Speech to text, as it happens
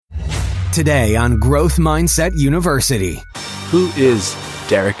Today on Growth Mindset University. Who is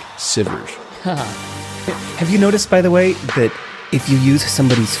Derek Sivers? Have you noticed, by the way, that if you use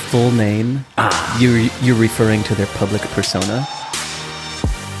somebody's full name, you're referring to their public persona?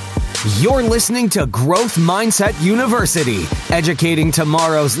 You're listening to Growth Mindset University, educating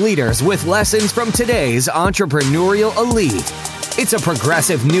tomorrow's leaders with lessons from today's entrepreneurial elite. It's a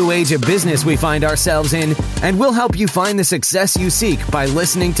progressive new age of business we find ourselves in, and we'll help you find the success you seek by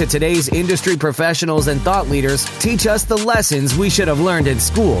listening to today's industry professionals and thought leaders teach us the lessons we should have learned in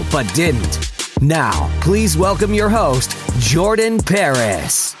school but didn't. Now, please welcome your host, Jordan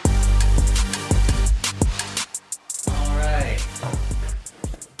Paris. All right.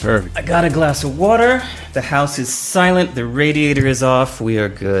 Perfect. I got a glass of water. The house is silent. The radiator is off. We are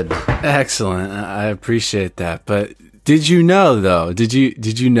good. Excellent. I appreciate that. But did you know, though? Did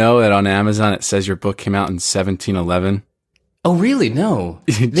you know that on Amazon it says your book came out in 1711? Oh, really? No.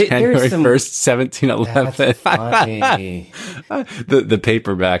 January 1st, 1711. That's funny. the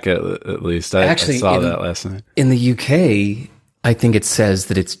paperback, at least. I saw that last night. In the UK, I think it says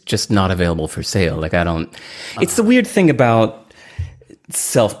that it's just not available for sale. Like, it's the weird thing about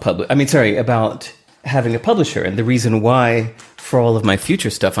about having a publisher. And the reason why, for all of my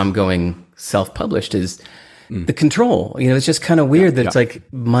future stuff, I'm going self-published is the control. You know, it's just kind of weird that it's like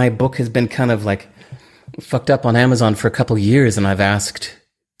my book has been kind of like fucked up on Amazon for a couple of years, and I've asked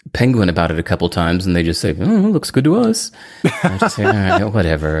Penguin about it a couple times, and they just say, "Oh, it looks good to us." I just say, "All right,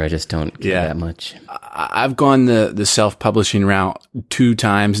 whatever." I just don't care that much. I've gone the self-publishing route 2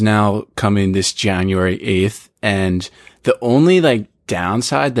 times now, coming this January 8th, and the only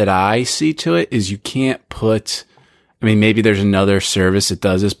downside that I see to it is you can't put. I mean, maybe there's another service that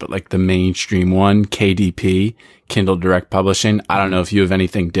does this, but the mainstream one, KDP, Kindle Direct Publishing. I don't know if you have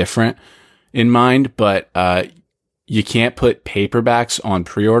anything different in mind, but you can't put paperbacks on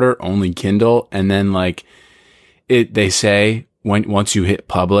pre-order, only Kindle. And then they say once you hit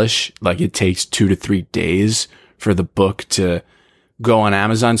publish, it takes 2 to 3 days for the book to go on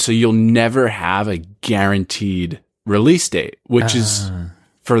Amazon. So you'll never have a guaranteed release date, which is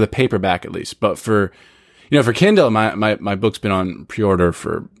for the paperback at least. But for Kindle, my book's been on pre-order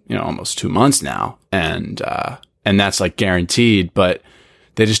for, almost 2 months now. And that's guaranteed, but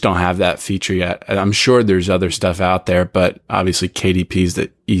they just don't have that feature yet. I'm sure there's other stuff out there, but obviously KDP is the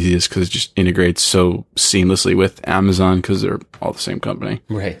easiest because it just integrates so seamlessly with Amazon because they're all the same company.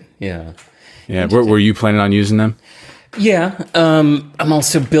 Right. Yeah. Yeah. Were you planning on using them? Yeah. I'm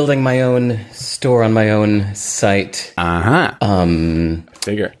also building my own store on my own site.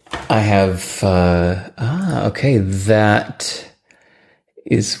 Figure. I have, okay. That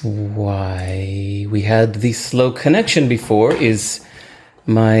is why we had the slow connection before is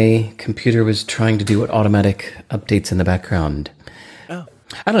my computer was trying to do automatic updates in the background. Oh.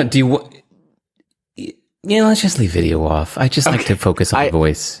 I don't know. Let's just leave video off. I just like to focus on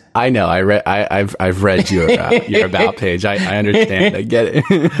voice. I know. I've read your about page. I understand. I get it.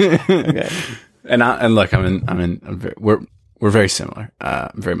 Okay. And look, we're very similar.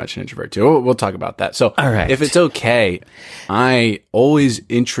 I'm very much an introvert too. We'll talk about that. So, all right. If it's okay, I always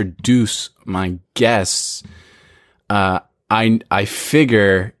introduce my guests. I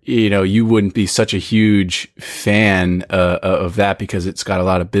figure, you wouldn't be such a huge fan of that because it's got a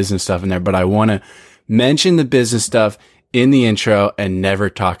lot of business stuff in there, but I want to mention the business stuff in the intro and never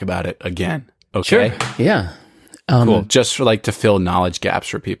talk about it again. Okay? Sure. Yeah. Cool. Just for to fill knowledge gaps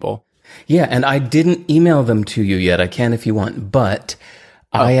for people. Yeah. And I didn't email them to you yet. I can if you want, but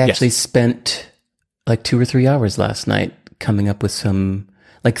I actually spent 2 or 3 hours last night coming up with some,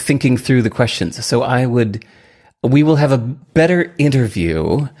 thinking through the questions. So we will have a better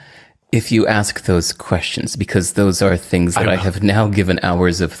interview if you ask those questions, because those are things that I have now given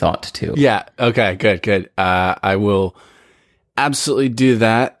hours of thought to. Yeah. Okay. Good. I will absolutely do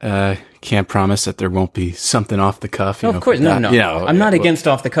that. Can't promise that there won't be something off the cuff. No, of course. No. I'm not against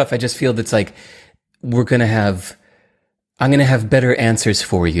off the cuff. I just feel that's I'm going to have better answers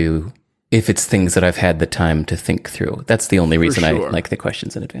for you if it's things that I've had the time to think through. That's the only reason I like the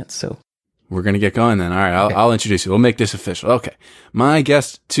questions in advance. So we're going to get going then. All right. I'll introduce you. We'll make this official. Okay. My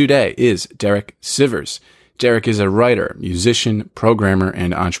guest today is Derek Sivers. Derek is a writer, musician, programmer,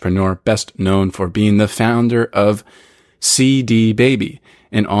 and entrepreneur, best known for being the founder of CD Baby,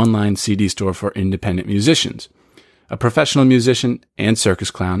 an online CD store for independent musicians. A professional musician and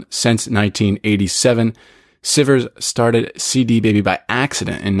circus clown since 1987, Sivers started CD Baby by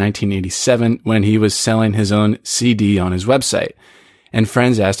accident in 1987 when he was selling his own CD on his website, and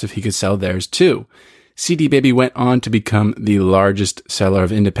friends asked if he could sell theirs too. CD Baby went on to become the largest seller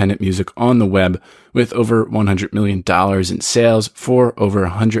of independent music on the web, with over $100 million in sales for over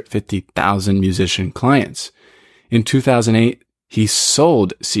 150,000 musician clients. In 2008, he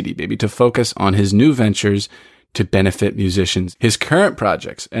sold CD Baby to focus on his new ventures to benefit musicians. His current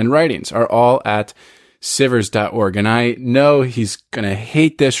projects and writings are all at Sivers.org. And I know he's going to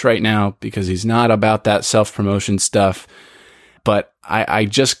hate this right now because he's not about that self-promotion stuff. But I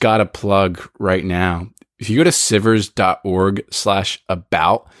just got a plug right now. If you go to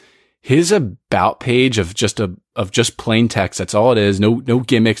Sivers.org/about, his about page of just plain text, that's all it is. No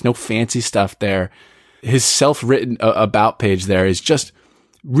gimmicks, no fancy stuff there. His self-written about page there is just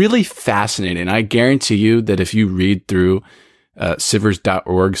really fascinating. I guarantee you that if you read through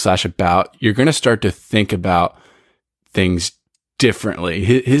Sivers.org/about, you're going to start to think about things differently.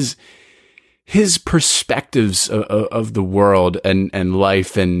 His perspectives of the world and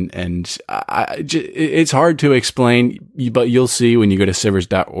life and it's hard to explain, but you'll see when you go to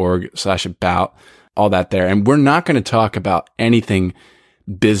Sivers.org/about, all that there. And we're not going to talk about anything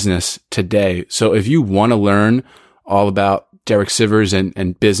business today. So if you want to learn all about Derek Sivers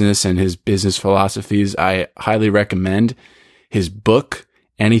and business and his business philosophies, I highly recommend his book,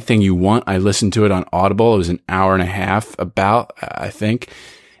 Anything You Want. I listened to it on Audible. It was an hour and a half about, I think,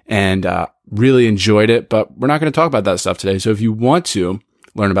 and really enjoyed it. But we're not going to talk about that stuff today. So if you want to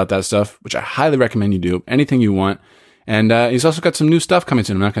learn about that stuff, which I highly recommend you do, Anything You Want. And he's also got some new stuff coming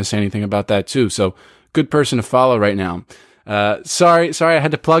soon. I'm not going to say anything about that too. So good person to follow right now. Sorry, I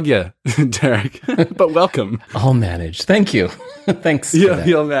had to plug you, Derek, but welcome. I'll manage. Thank you. Thanks.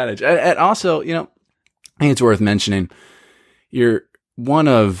 You'll manage. And also, I think it's worth mentioning, I've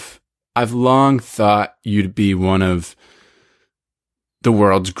long thought you'd be one of the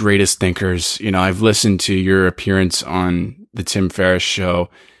world's greatest thinkers. I've listened to your appearance on the Tim Ferriss show.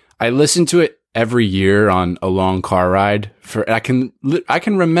 I listen to it every year on a long car ride. I can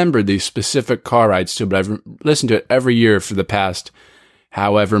remember these specific car rides too, but I've listened to it every year for the past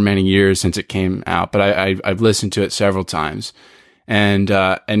however many years since it came out. But I've listened to it several times, and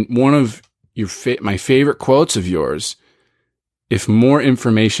one of my favorite quotes of yours: "If more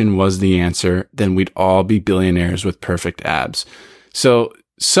information was the answer, then we'd all be billionaires with perfect abs." So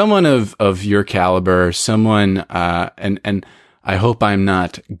someone of your caliber, someone and I hope I'm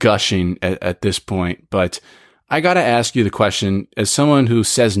not gushing at this point, but I got to ask you the question, as someone who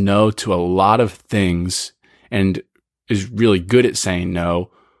says no to a lot of things and is really good at saying no,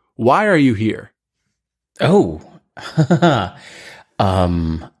 why are you here? Oh,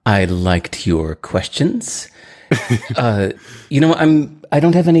 I liked your questions. I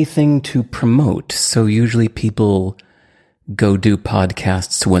don't have anything to promote. So usually people go do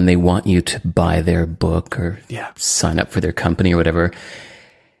podcasts when they want you to buy their book or sign up for their company or whatever.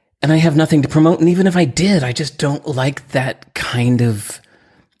 And I have nothing to promote. And even if I did, I just don't like that kind of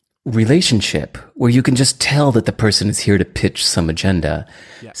relationship where you can just tell that the person is here to pitch some agenda.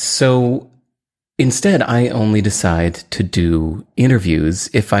 Yeah. So instead, I only decide to do interviews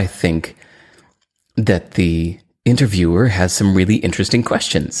if I think that the interviewer has some really interesting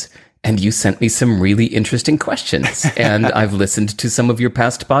questions. And you sent me some really interesting questions. And I've listened to some of your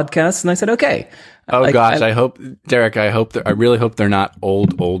past podcasts, and I said, okay. I hope, Derek, I really hope they're not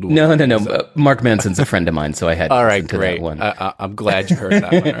old ones. No. Mark Manson's a friend of mine, so I had to listen to that one. I'm glad you heard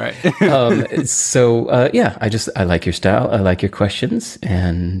that one. All right. I like your style. I like your questions.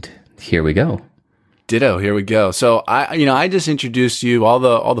 And here we go. Ditto. Here we go. So I just introduced you, all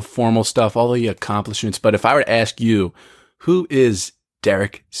the formal stuff, all the accomplishments. But if I were to ask you, who is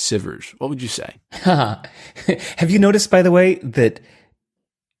Derek Sivers, what would you say? Have you noticed, by the way, that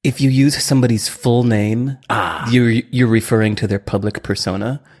if you use somebody's full name, you're referring to their public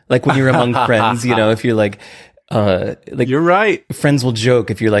persona? Like when you're among friends, if you're like you're right. Friends will joke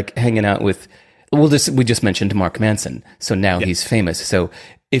if you're like hanging out with. We just mentioned Mark Manson, so now he's famous. So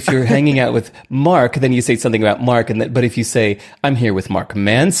if you're hanging out with Mark, then you say something about Mark, but if you say I'm here with Mark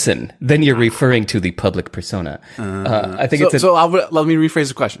Manson, then you're referring to the public persona. I think let me rephrase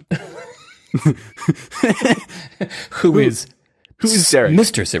the question. Who is Derek?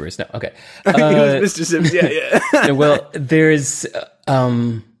 Mr. Sivers? No, okay. Mr. Sivers, yeah. Well, there's.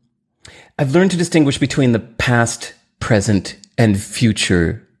 I've learned to distinguish between the past, present, and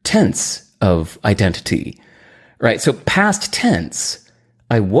future tense of identity. Right. So past tense.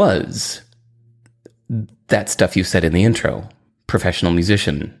 I was that stuff you said in the intro. Professional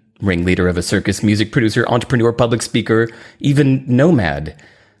musician, ringleader of a circus, music producer, entrepreneur, public speaker, even nomad.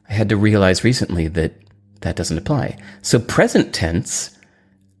 I had to realize recently that doesn't apply. So present tense,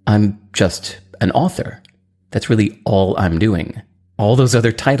 I'm just an author. That's really all I'm doing. All those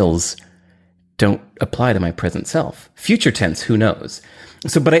other titles don't apply to my present self. Future tense, who knows?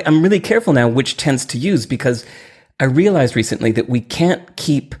 So, but I'm really careful now which tense to use, because I realized recently that we can't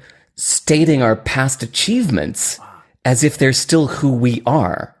keep stating our past achievements as if they're still who we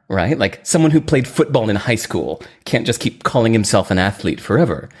are, right? Like someone who played football in high school can't just keep calling himself an athlete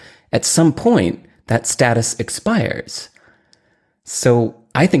forever. At some point, that status expires. So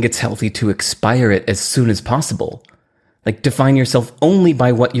I think it's healthy to expire it as soon as possible. Like define yourself only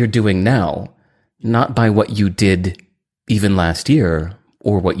by what you're doing now, not by what you did even last year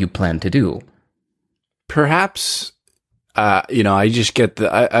or what you plan to do. Perhaps, I just get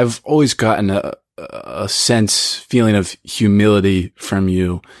I've always gotten a feeling of humility from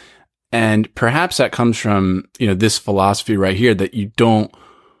you. And perhaps that comes from, this philosophy right here, that you don't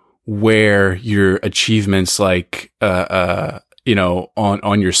wear your achievements like, on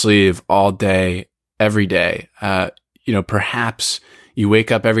your sleeve all day, every day. Perhaps you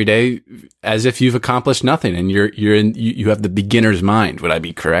wake up every day as if you've accomplished nothing, and you have the beginner's mind. Would I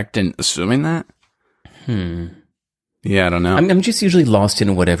be correct in assuming that? Yeah, I don't know. I'm just usually lost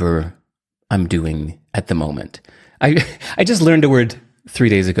in whatever I'm doing at the moment. I just learned a word 3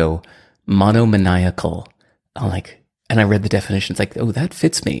 days ago, monomaniacal. And I read the definition. It's like, oh, that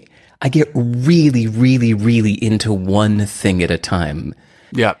fits me. I get really, really, really into one thing at a time.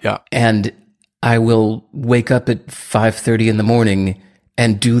 Yeah, yeah. And I will wake up at 5:30 in the morning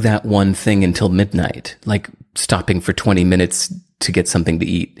and do that one thing until midnight, like stopping for 20 minutes to get something to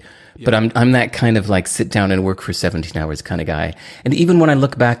eat. Yeah. But I'm that kind of like sit down and work for 17 hours kind of guy. And even when I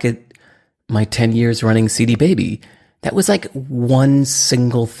look back at my 10 years running CD Baby, that was like one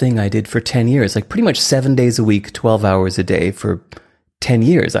single thing I did for 10 years, like pretty much 7 days a week, 12 hours a day for 10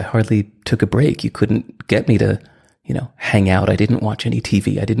 years. I hardly took a break. You couldn't get me to, hang out. I didn't watch any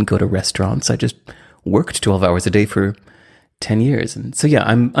TV. I didn't go to restaurants. I just worked 12 hours a day for 10 years. And so, yeah,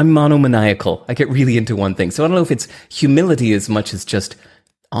 I'm monomaniacal. I get really into one thing. So I don't know if it's humility as much as just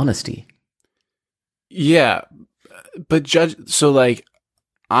honesty. Yeah. But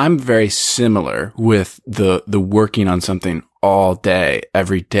I'm very similar with the working on something all day,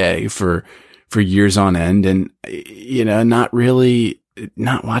 every day for years on end, and not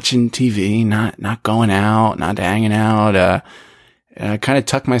watching TV, not going out, not hanging out. I kind of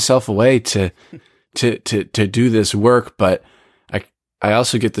tuck myself away to do this work, but I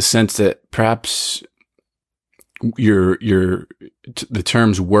also get the sense that perhaps the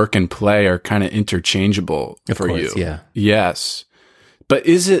terms work and play are kind of interchangeable for you. Yeah. Yes. But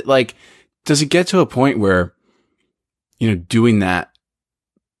is it does it get to a point where, doing that,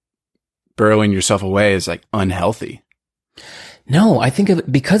 burrowing yourself away is unhealthy? No, I think of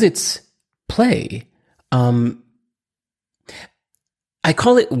it because it's play. I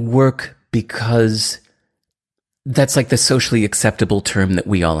call it work because that's the socially acceptable term that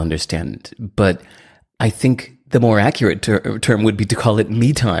we all understand. But I think the more accurate term would be to call it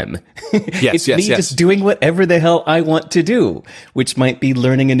me time. Yes, it's me just doing whatever the hell I want to do, which might be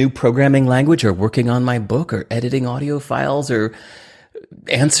learning a new programming language or working on my book or editing audio files or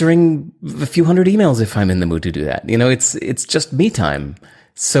answering a few hundred emails if I'm in the mood to do that. It's just me time.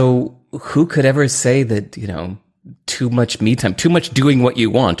 So who could ever say that, too much me time, too much doing what you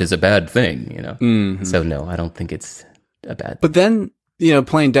want is a bad thing, Mm-hmm. So no, I don't think it's a bad thing. But then,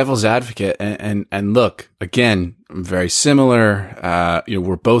 playing devil's advocate and look, again, I'm very similar.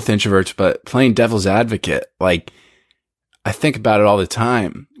 We're both introverts, but playing devil's advocate, I think about it all the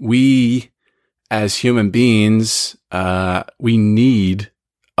time. We, as human beings, we need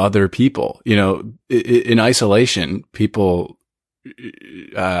other people. In isolation, people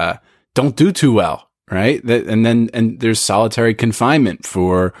don't do too well, right? And there's solitary confinement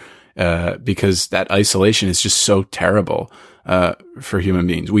because that isolation is just so terrible for human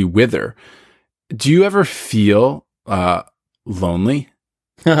beings. We wither. Do you ever feel lonely?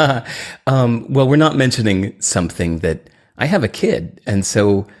 Well, we're not mentioning something that I have a kid. And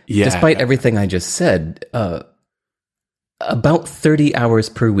so despite everything I just said, about 30 hours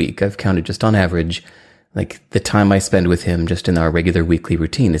per week, I've counted just on average, the time I spend with him just in our regular weekly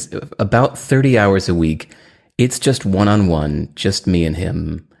routine is about 30 hours a week. It's just one-on-one, just me and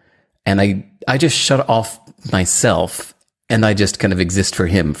him. And I just shut off myself and I just kind of exist for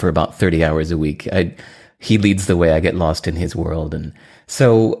him for about 30 hours a week. He leads the way. I get lost in his world. And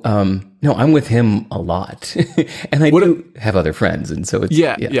so, no, I'm with him a lot. And I do have other friends. And so it's,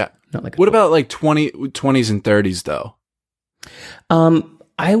 not what about 20s and 30s though?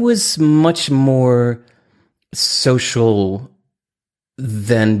 I was much more social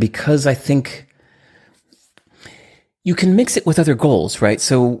then because I think you can mix it with other goals, right?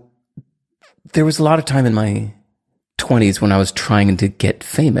 So there was a lot of time in my 20s when I was trying to get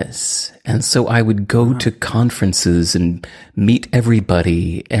famous. And so I would go to conferences and meet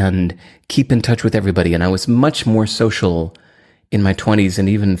everybody and keep in touch with everybody. And I was much more social in my 20s and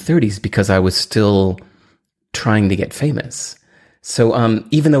even 30s because I was still trying to get famous. So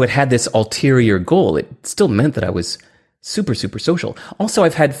even though it had this ulterior goal, it still meant that I was super, super social. Also,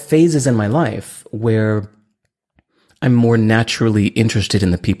 I've had phases in my life where I'm more naturally interested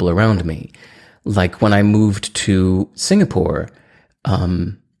in the people around me. Like when I moved to Singapore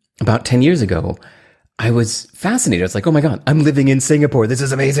about 10 years ago, I was fascinated. I was like, oh my God, I'm living in Singapore. This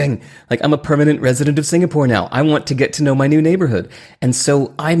is amazing. Like I'm a permanent resident of Singapore now. I want to get to know my new neighborhood. And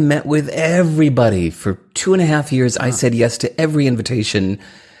so I met with everybody for 2.5 years. I said yes to every invitation.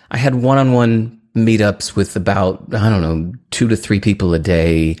 I had one-on-one meetups with about, 2 to 3 people a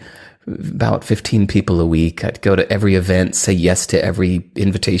day, about 15 people a week. I'd go to every event, say yes to every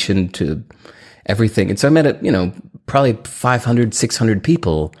invitation to everything. And so I met, probably 500, 600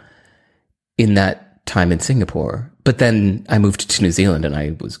 people in that time in Singapore. But then I moved to New Zealand and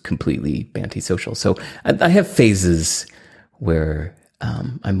I was completely antisocial. So I have phases where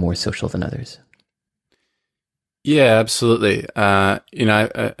I'm more social than others. Yeah, absolutely. I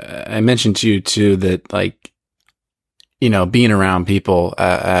mentioned to you too that being around people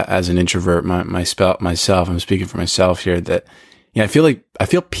as an introvert, myself, I'm speaking for myself here, that I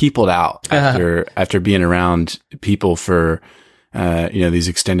feel peopled out after being around people for these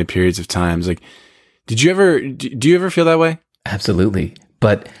extended periods of times. Like, do you ever feel that way? Absolutely.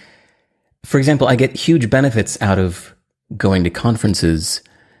 But for example, I get huge benefits out of going to conferences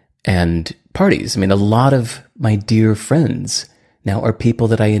and parties. I mean, a lot of my dear friends now are people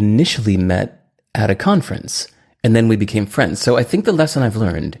that I initially met at a conference, and then we became friends. So I think the lesson I've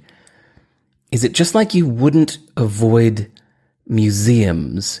learned is that just like you wouldn't avoid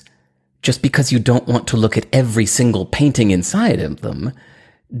museums just because you don't want to look at every single painting inside of them,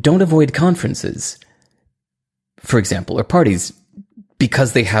 don't avoid conferences, for example, or parties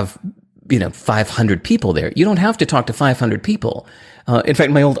because they have 500 people there. You don't have to talk to 500 people. In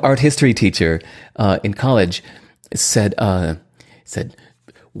fact, my old art history teacher in college said,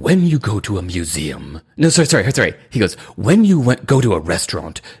 when you go to a museum, sorry. He goes, when you go to a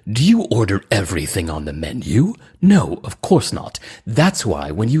restaurant, do you order everything on the menu? No, of course not. That's why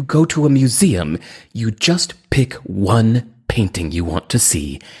when you go to a museum, you just pick one painting you want to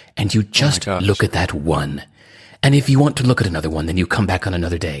see and you just look at that one. And if you want to look at another one, then you come back on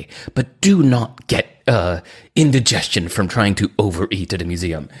another day. But do not get indigestion from trying to overeat at a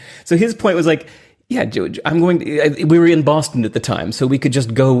museum. So his point was like, yeah, George, we were in Boston at the time, so we could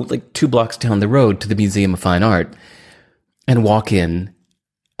just go like 2 blocks down the road to the Museum of Fine Art and walk in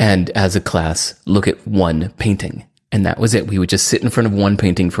and as a class look at one painting. And that was it. We would just sit in front of one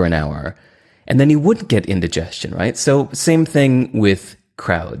painting for an hour and then you wouldn't get indigestion, right? So same thing with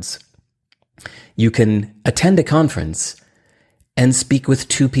crowds. You can attend a conference and speak with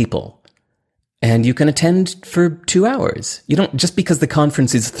 2 people. And you can attend for 2 hours. You don't, just because the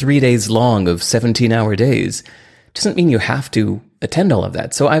conference is 3 days long of 17-hour days, doesn't mean you have to attend all of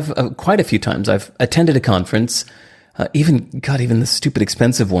that. So I've quite a few times I've attended a conference, even the stupid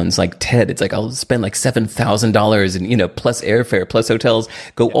expensive ones like TED. It's like I'll spend like $7,000 and plus airfare, plus hotels,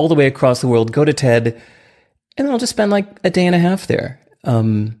 go all the way across the world, go to TED, and I'll just spend like a day and a half there.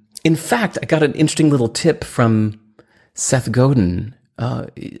 In fact, I got an interesting little tip from Seth Godin.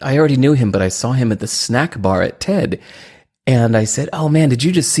 I already knew him, but I saw him at the snack bar at TED. And I said, oh man, did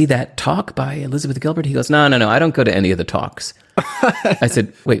you just see that talk by Elizabeth Gilbert? He goes, no, I don't go to any of the talks. I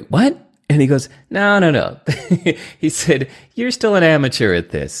said, wait, what? And he goes, no. He said, you're still an amateur at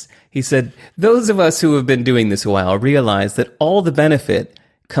this. He said, those of us who have been doing this a while realize that all the benefit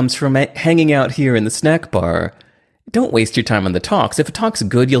comes from hanging out here in the snack bar. Don't waste your time on the talks. If a talk's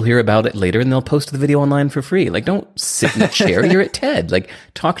good, you'll hear about it later and they'll post the video online for free. Like, don't sit in a chair. You're at TED. Like,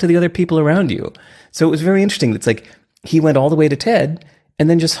 talk to the other people around you. So it was very interesting. It's like he went all the way to TED and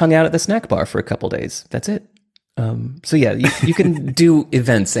then just hung out at the snack bar for a couple days. That's it. So yeah, you can do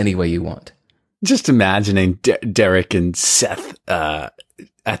events any way you want. Just imagining Derek and Seth at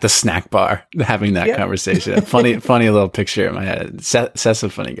the snack bar having that conversation. Funny little picture in my head. Seth's a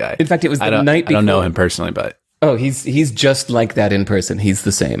funny guy. In fact, it was the night before. I don't know him personally, but... Oh, he's just like that in person. He's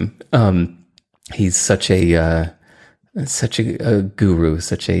the same. He's such a guru,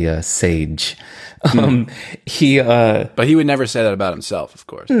 such a sage. But he would never say that about himself, of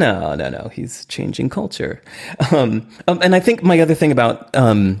course. No. He's changing culture. And I think my other thing about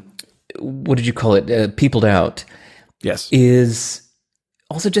what did you call it? Peopled out. Yes. Is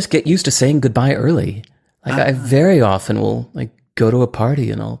also just get used to saying goodbye early. Like I very often will like go to a party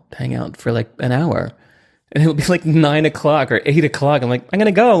and I'll hang out for like an hour. And it'll be like 9 o'clock or 8 o'clock. I'm like, I'm going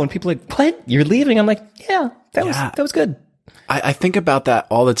to go. And people are like, what? You're leaving? I'm like, yeah, that was good. I think about that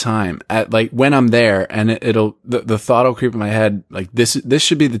all the time at like when I'm there, and the thought will creep in my head. Like this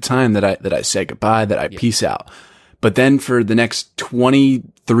should be the time that I say goodbye, that I peace out. But then for the next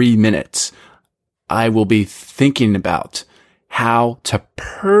 23 minutes, I will be thinking about how to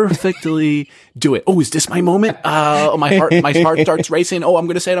perfectly do it. Oh, is this my moment? My heart starts racing. Oh, I'm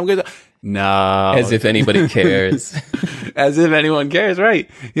going to say it. No. As if anybody cares. As if anyone cares, right?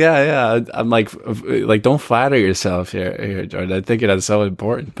 Yeah. I'm like, don't flatter yourself here, Jordan. I think that's so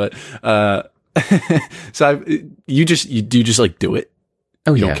important. But, so you just like do it.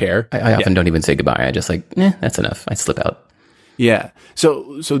 Oh, you don't care. I often don't even say goodbye. I just like, that's enough. I slip out. Yeah.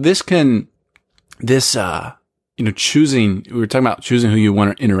 So choosing, we were talking about choosing who you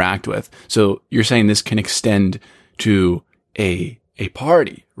want to interact with. So you're saying this can extend to a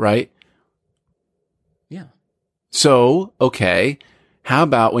party, right? Yeah. So, okay, how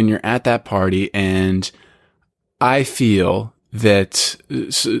about when you're at that party and I feel that,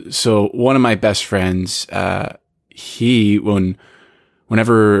 so one of my best friends,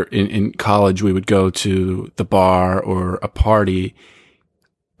 whenever in college we would go to the bar or a party,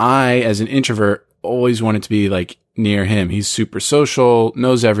 I, as an introvert, always wanted to be like near him. He's super social,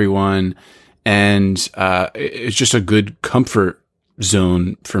 knows everyone, and it's just a good comfort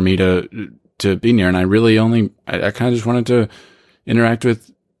zone for me to be near. And I really I kind of just wanted to interact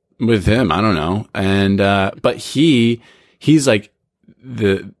with him. I don't know. And but he's like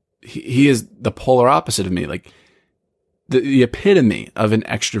he is the polar opposite of me, like the epitome of an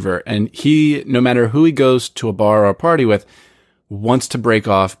extrovert. And he, no matter who he goes to a bar or a party with, wants to break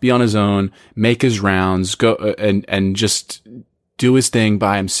off, be on his own, make his rounds, go and just do his thing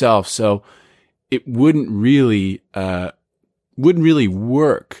by himself. So it wouldn't really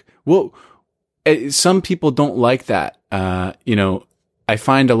work. Well, some people don't like that. I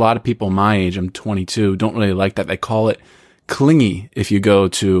find a lot of people my age, I'm 22, don't really like that. They call it clingy if you go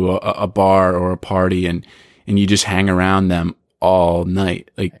to a bar or a party and you just hang around them all night.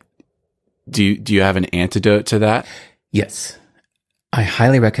 Like, do you have an antidote to that? Yes. I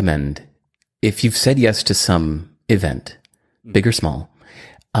highly recommend, if you've said yes to some event, big or small,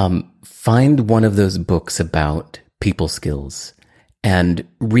 find one of those books about people skills and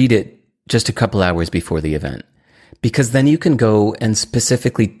read it just a couple hours before the event. Because then you can go and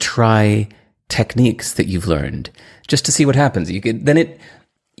specifically try techniques that you've learned just to see what happens.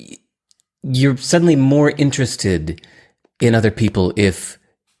 You're suddenly more interested in other people if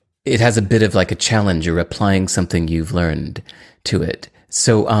it has a bit of like a challenge or applying something you've learned to it.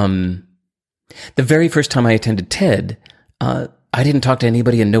 So, the very first time I attended TED, I didn't talk to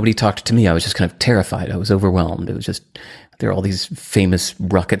anybody and nobody talked to me. I was just kind of terrified. I was overwhelmed. It was just, there are all these famous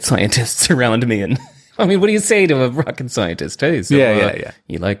rocket scientists around me. And I mean, what do you say to a rocket scientist? Hey, so, yeah.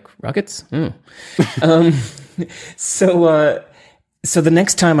 You like rockets? So the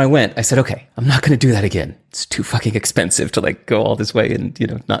next time I went, I said, okay, I'm not going to do that again. It's too fucking expensive to like go all this way and,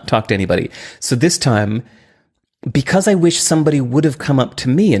 not talk to anybody. So this time, because I wish somebody would have come up to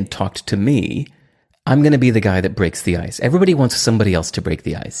me and talked to me, I'm going to be the guy that breaks the ice. Everybody wants somebody else to break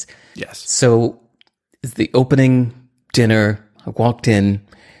the ice. Yes. So the opening dinner, I walked in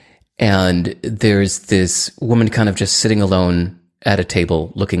and there's this woman kind of just sitting alone at a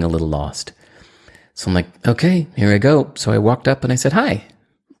table looking a little lost. So I'm like, okay, here I go. So I walked up and I said, hi,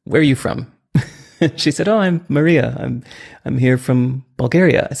 where are you from? She said, oh, I'm Maria. I'm here from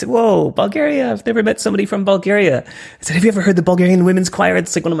Bulgaria. I said, whoa, Bulgaria. I've never met somebody from Bulgaria. I said, have you ever heard the Bulgarian Women's Choir?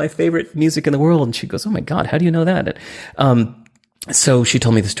 It's like one of my favorite music in the world. And she goes, oh my God, how do you know that? So she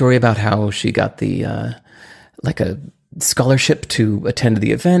told me the story about how she got the, like a scholarship to attend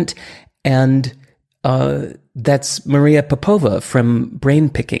the event. And, that's Maria Popova from Brain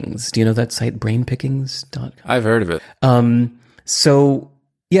Pickings. Do you know that site, brainpickings.com? I've heard of it. So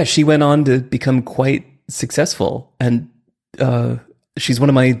yeah, she went on to become quite successful, and she's one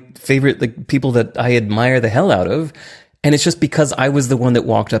of my favorite people that I admire the hell out of. And it's just because I was the one that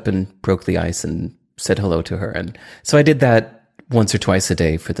walked up and broke the ice and said hello to her. And so I did that once or twice a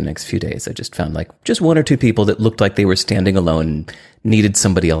day for the next few days. I just found just one or two people that looked like they were standing alone and needed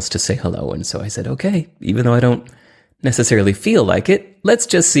somebody else to say hello. And so I said, okay, even though I don't necessarily feel like it, let's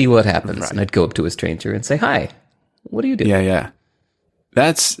just see what happens. Right. And I'd go up to a stranger and say, hi, what do you do? Yeah.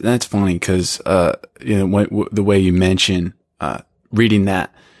 That's funny because, the way you mention, reading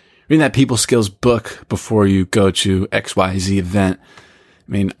that people skills book before you go to XYZ event.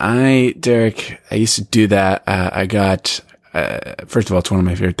 I mean, Derek, I used to do that. I got, first of all, it's one of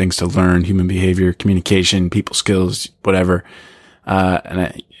my favorite things to learn: human behavior, communication, people skills, whatever.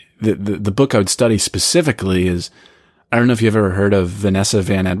 The book I would study specifically is, I don't know if you've ever heard of Vanessa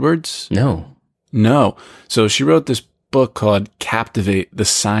Van Edwards. No. So she wrote this book called Captivate: The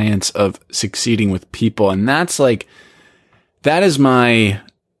Science of Succeeding with People. And that is my,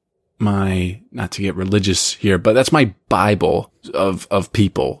 not to get religious here, but that's my Bible of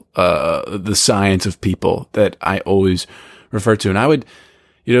people, the science of people that I always refer to. And I would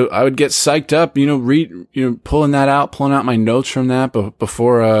get psyched up, pulling out my notes from that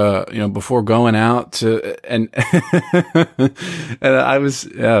before going out to, and, and I was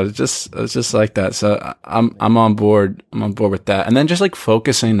just like that. So I'm on board with that. And then just like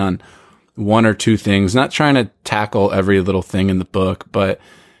focusing on one or two things, not trying to tackle every little thing in the book, but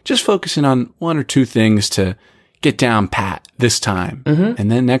just focusing on one or two things to get down pat this time. Mm-hmm.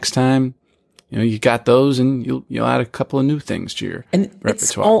 And then next time, you got those, and you'll add a couple of new things to your repertoire.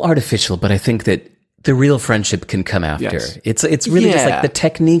 It's all artificial, but I think that the real friendship can come after. Yes. It's really just like the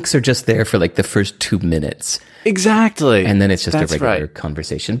techniques are just there for like the first 2 minutes. Exactly. And then it's just a regular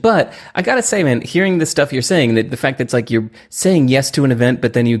conversation. But I gotta say, man, hearing the stuff you're saying, that the fact that it's like you're saying yes to an event,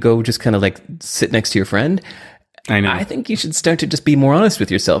 but then you go just kind of like sit next to your friend. I know. I think you should start to just be more honest with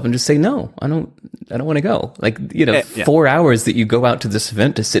yourself and just say, no, I don't want to go. Like, 4 hours that you go out to this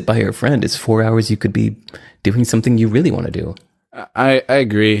event to sit by your friend is 4 hours you could be doing something you really want to do. I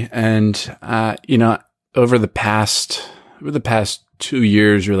agree. And, over the past 2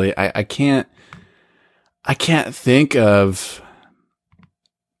 years, really, I can't think of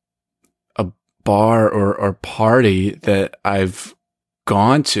a bar or party that I've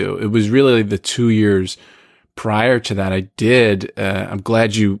gone to. It was really the 2 years prior to that I did. I'm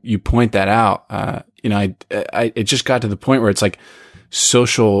glad you point that out. It just got to the point where it's like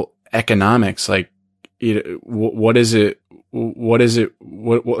social economics. Like, what is it?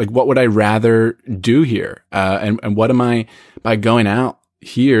 What would I rather do here? And what am I, by going out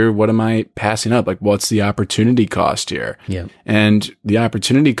here, what am I passing up? Like, what's the opportunity cost here? Yeah. And the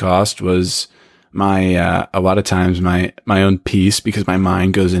opportunity cost was a lot of times my own peace, because my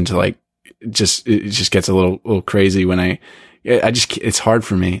mind goes into like, it just gets a little crazy when it's hard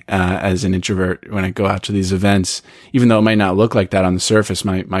for me, as an introvert when I go out to these events, even though it might not look like that on the surface,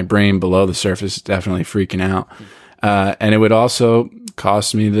 my brain below the surface is definitely freaking out. And it would also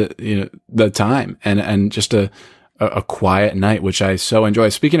cost me the time and just a quiet night, which I so enjoy.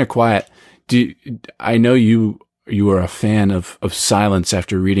 Speaking of quiet, I know you are a fan of silence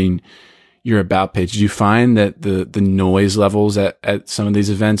after reading your about page. Do you find that the noise levels at some of these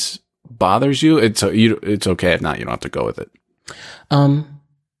events bothers you? It's okay if not, you don't have to go with it.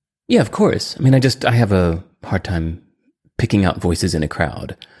 Yeah, of course. I mean, I have a hard time picking out voices in a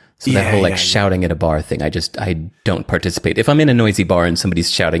crowd. So that whole shouting at a bar thing, I don't participate. If I'm in a noisy bar and somebody's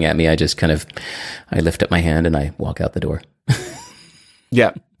shouting at me, I just I lift up my hand and I walk out the door.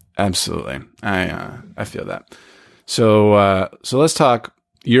 Yeah, absolutely. I feel that. So let's talk.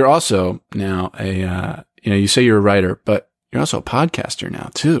 You're also now you say you're a writer, but you're also a podcaster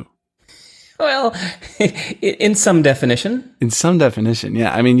now too. Well, in some definition. In some definition,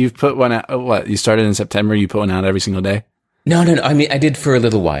 yeah. I mean, you've put one out. What, you started in September? You put one out every single day? No. I mean, I did for a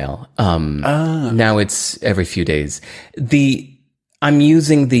little while. Now it's every few days. I'm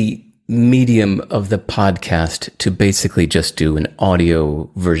using the medium of the podcast to basically just do an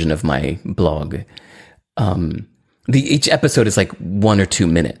audio version of my blog. Each episode is like 1 or 2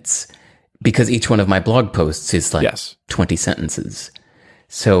 minutes, because each one of my blog posts is like 20 sentences.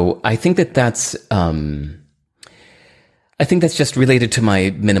 So I think that's just related to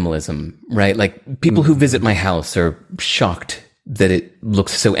my minimalism, right? Like, people who visit my house are shocked that it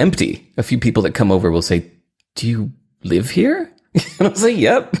looks so empty. A few people that come over will say, "Do you live here?" And I'll say,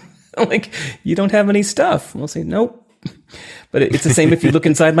 "Yep." I'm like, "You don't have any stuff?" And I'll say, "Nope." But it's the same if you look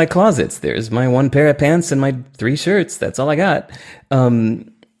inside my closets. There's my 1 pair of pants and my 3 shirts. That's all I got.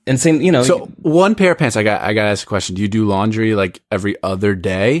 And same, So 1 pair of pants. I got to ask a question. Do you do laundry like every other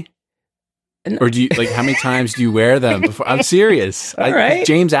day? Or do you, like, how many times do you wear them before? I'm serious. All right.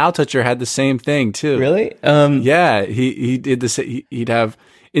 James Altucher had the same thing too. Really? Yeah, he did this. He'd have,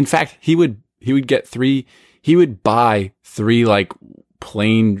 in fact, he would get 3, he would buy 3 like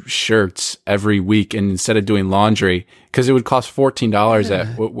plain shirts every week. And instead of doing laundry, cause it would cost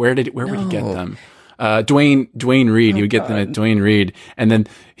 $14 where would he get them? Dwayne Reed. He would get them at Dwayne Reed, and then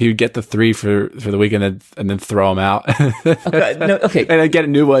he would get the 3 for the week, and then throw them out. Okay. And I'd get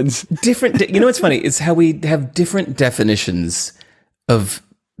new ones. Different. You know what's funny is how we have different definitions of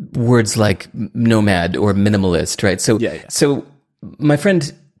words like nomad or minimalist, right? So, So my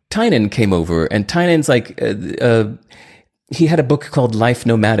friend Tynan came over, and Tynan's like, he had a book called Life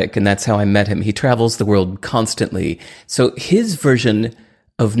Nomadic, and that's how I met him. He travels the world constantly. So his version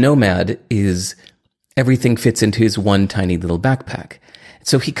of nomad is everything fits into his one tiny little backpack.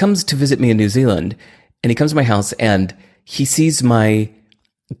 So he comes to visit me in New Zealand, and he comes to my house, and he sees my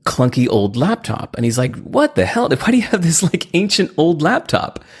clunky old laptop, and he's like, what the hell? Why do you have this like ancient old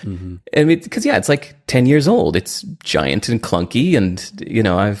laptop? Mm-hmm. I mean, because it's like 10 years old. It's giant and clunky, and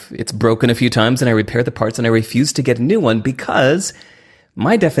it's broken a few times, and I repair the parts, and I refuse to get a new one because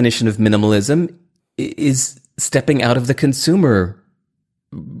my definition of minimalism is stepping out of the consumer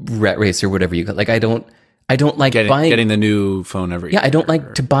rat race or whatever you call it. Like I don't like getting the new phone every year. I don't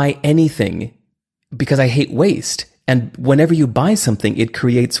like to buy anything because I hate waste. And whenever you buy something, it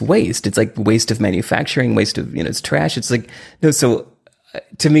creates waste. It's like waste of manufacturing, waste of, it's trash. It's like, no, so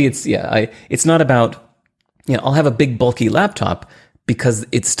to me, it's not about, I'll have a big bulky laptop because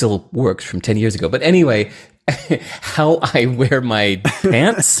it still works from 10 years ago. But anyway, how I wear my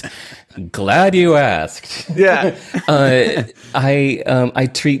pants, glad you asked. Yeah. I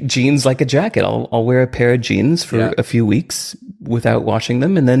treat jeans like a jacket. I'll wear a pair of jeans for a few weeks without washing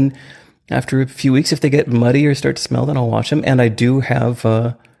them. And then after a few weeks, if they get muddy or start to smell, then I'll wash them. And I do have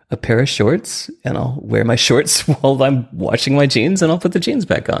a pair of shorts, and I'll wear my shorts while I'm washing my jeans, and I'll put the jeans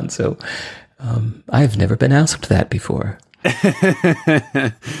back on. So I've never been asked that before.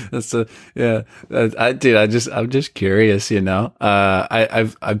 That's I'm just curious,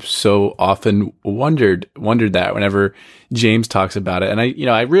 I've so often wondered that whenever James talks about it, and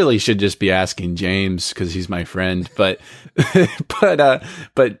I really should just be asking James because he's my friend, but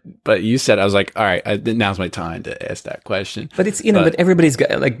you said, I was like, all right, now's my time to ask that question. But it's but everybody's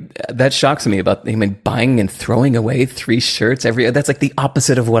got like that shocks me about buying and throwing away 3 shirts that's like the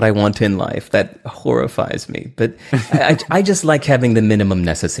opposite of what I want in life. That horrifies me. But I just like having the minimum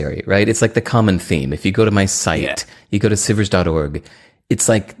necessary, right? It's like the common theme. If you go to my site, you go to sivers.org, it's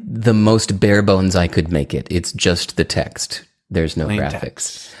like the most bare bones I could make it. It's just the text. There's no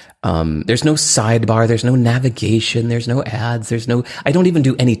graphics. There's no sidebar. There's no navigation. There's no ads. I don't even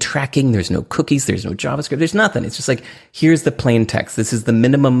do any tracking. There's no cookies. There's no JavaScript. There's nothing. It's just like, here's the plain text. This is the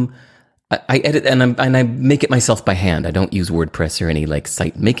minimum. I edit and I make it myself by hand. I don't use WordPress or any like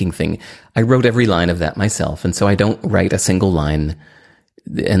site making thing. I wrote every line of that myself. And so I don't write a single line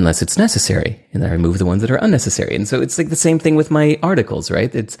unless it's necessary. And I remove the ones that are unnecessary. And so it's like the same thing with my articles,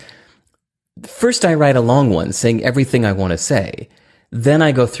 right? It's first I write a long one saying everything I want to say. Then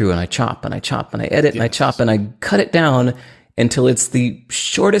I go through and I chop and I chop and I edit and I chop and I cut it down until it's the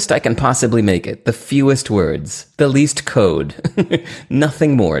shortest I can possibly make it. The fewest words, the least code,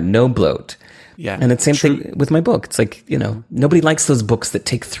 nothing more, no bloat. Yeah. And it's the same thing with my book. It's like, nobody likes those books that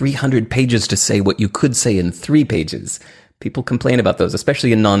take 300 pages to say what you could say in 3 pages. People complain about those,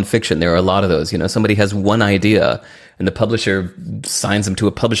 especially in nonfiction. There are a lot of those. Somebody has one idea and the publisher signs them to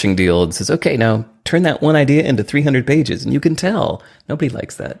a publishing deal and says, okay, now turn that one idea into 300 pages. And you can tell nobody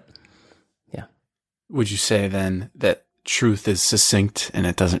likes that. Yeah. Would you say then that truth is succinct and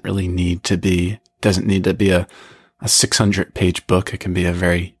it doesn't need to be a 600-page book? It can be a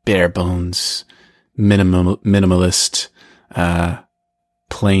very bare bones, minimalist,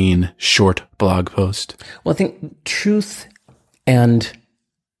 plain, short blog post? Well, I think truth and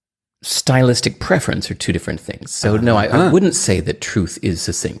stylistic preference are 2 different things. So no, I wouldn't say that truth is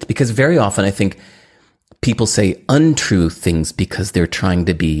succinct, because very often I think people say untrue things because they're trying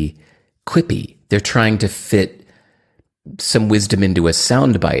to be quippy. They're trying to fit some wisdom into a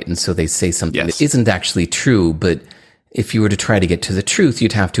soundbite, and so they say something that isn't actually true, but if you were to try to get to the truth,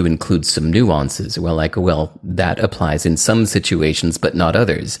 you'd have to include some nuances. Well, that applies in some situations, but not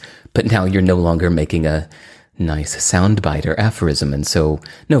others. But now you're no longer making a nice soundbite or aphorism. And so,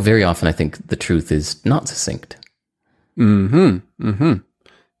 no, very often I think the truth is not succinct. Now,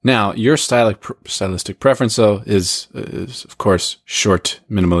 your stylistic preference, though, is of course, short,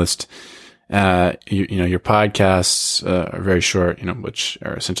 minimalist. Your podcasts are very short, which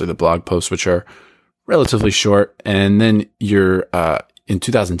are essentially the blog posts, which are relatively short. And then you're in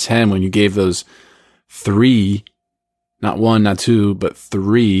 2010, when you gave those 3, not 1, not 2, but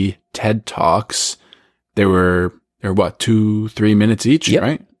 3 TED Talks, they were what, 2-3 minutes each,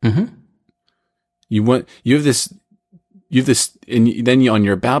 right? Mm-hmm. You have this, and then on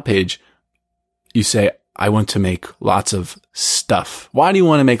your about page, you say, I want to make lots of stuff. Why do you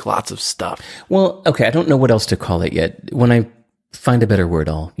want to make lots of stuff? Well, okay, I don't know what else to call it yet. When I find a better word,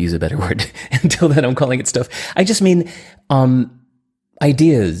 I'll use a better word. Until then, I'm calling it stuff. I just mean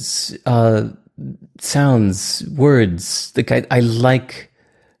ideas, sounds, words. Like I like.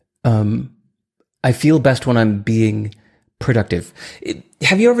 I feel best when I'm being productive.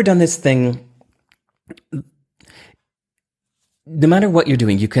 Have you ever done this thing? no matter what you're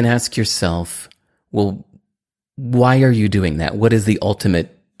doing, you can ask yourself, well, why are you doing that? What is the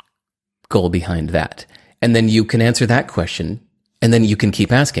ultimate goal behind that? And then you can answer that question, and then you can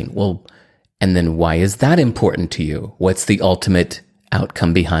keep asking, well, and then why is that important to you? What's the ultimate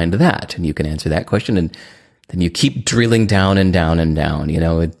outcome behind that? And you can answer that question, and then you keep drilling down and down and down. You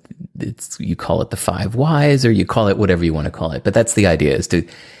know, it's you call it the 5 whys, or you call it whatever you want to call it. But that's the idea, is to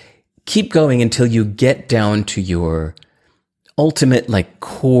keep going until you get down to your ultimate, like,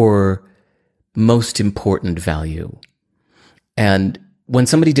 core, most important value. And when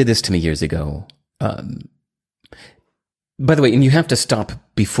somebody did this to me years ago, by the way, and you have to stop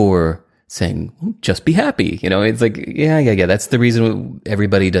before saying, well, just be happy. You know, it's like, yeah. That's the reason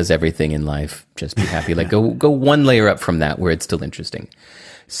everybody does everything in life. Just be happy. Like, go one layer up from that where it's still interesting.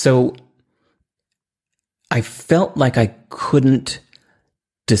 So I felt like I couldn't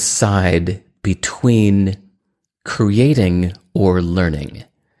decide between creating or learning.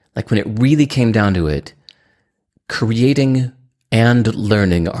 Like, when it really came down to it, creating and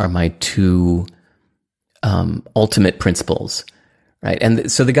learning are my two ultimate principles, right?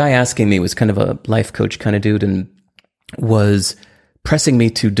 And so the guy asking me was kind of a life coach kind of dude, and was pressing me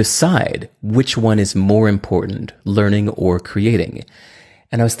to decide which one is more important, learning or creating.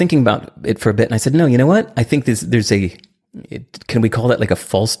 And I was thinking about it for a bit, and I said, no, you know what? I think can we call that like a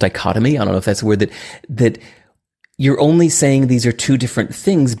false dichotomy? I don't know if that's a word, that you're only saying these are two different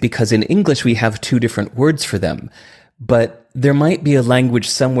things because in English we have two different words for them. But there might be a language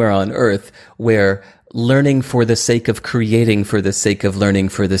somewhere on earth where learning for the sake of creating, for the sake of learning,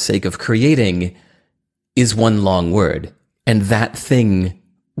 for the sake of creating is one long word. And that thing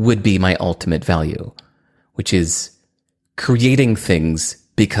would be my ultimate value, which is creating things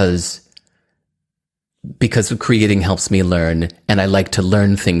because creating helps me learn, and I like to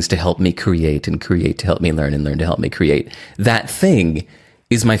learn things to help me create, and create to help me learn, and learn to help me create. That thing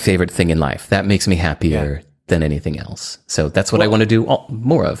is my favorite thing in life. That makes me happier than anything else. So that's what I want to do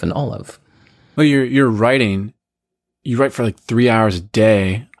more of and all of. Well, you're writing. You write for like 3 hours a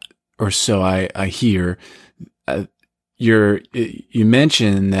day or so. I hear. You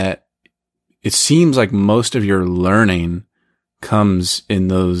mentioned that it seems like most of your learning comes in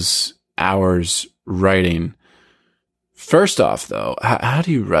those hours writing. First off, though, how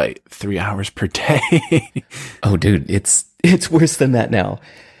do you write 3 hours per day? Oh, dude, it's worse than that now.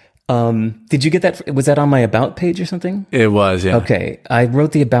 Did you get that? Was that on my About page or something? It was, yeah. Okay. I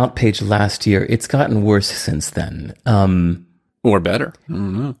wrote the About page last year. It's gotten worse since then. Or better. I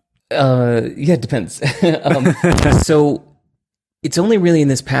don't know. Yeah, it depends. So it's only really in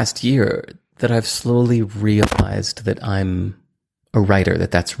this past year that I've slowly realized that I'm a writer,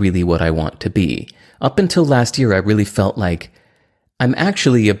 that's really what I want to be. Up until last year, I really felt like I'm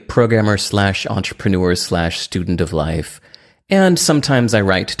actually a programmer / entrepreneur / student of life. And sometimes I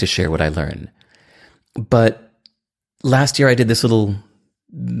write to share what I learn. But last year I did this little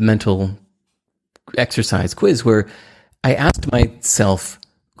mental exercise quiz where I asked myself,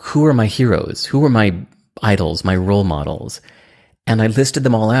 who are my heroes? Who are my idols, my role models? And I listed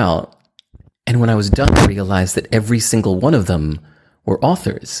them all out. And when I was done, I realized that every single one of them were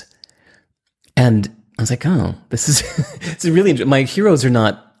authors. And I was like, oh, this is really interesting. My heroes are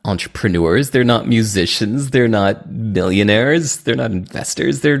not entrepreneurs, they're not musicians, they're not millionaires, they're not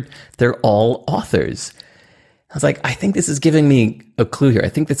investors, they're all authors. I was like, I think this is giving me a clue here. I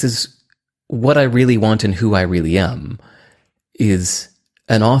think this is what I really want and who I really am, is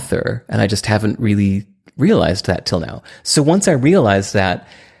an author, and I just haven't really realized that till now. So once I realized that,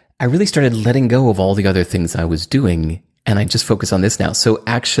 I really started letting go of all the other things I was doing, and I just focus on this now. So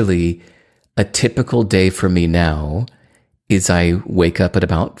actually, a typical day for me now is I wake up at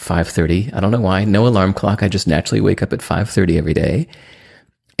about 5:30. I don't know why. No alarm clock. I just naturally wake up at 5:30 every day.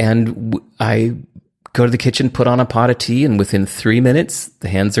 And I go to the kitchen, put on a pot of tea, and within 3 minutes, the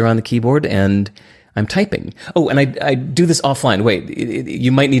hands are on the keyboard and I'm typing. Oh, and I do this offline. Wait,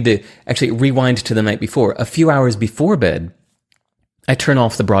 you might need to actually rewind to the night before. A few hours before bed, I turn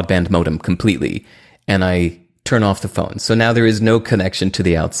off the broadband modem completely and I turn off the phone. So now there is no connection to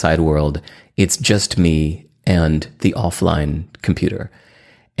the outside world. It's just me and the offline computer.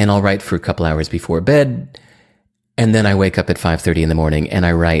 And I'll write for a couple hours before bed. And then I wake up at 5:30 in the morning and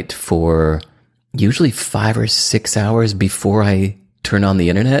I write for usually 5 or 6 hours before I turn on the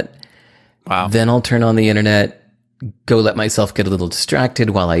internet. Wow. Then I'll turn on the internet, go let myself get a little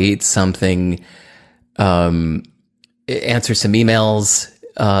distracted while I eat something, answer some emails,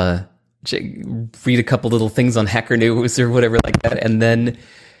 read a couple little things on Hacker News or whatever like that. And then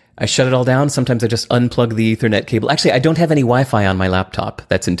I shut it all down. Sometimes I just unplug the Ethernet cable. Actually, I don't have any Wi-Fi on my laptop.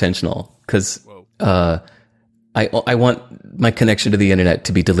 That's intentional because I want my connection to the internet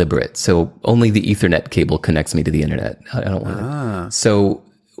to be deliberate. So only the Ethernet cable connects me to the internet. I don't want it. So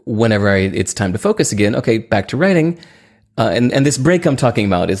whenever it's time to focus again, okay, back to writing. And this break I'm talking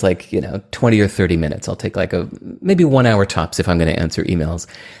about is like, 20 or 30 minutes. I'll take like maybe 1 hour tops if I'm going to answer emails.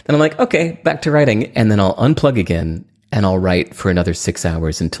 Then I'm like, okay, back to writing. And then I'll unplug again and I'll write for another 6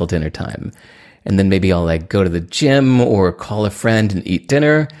 hours until dinner time. And then maybe I'll like go to the gym or call a friend and eat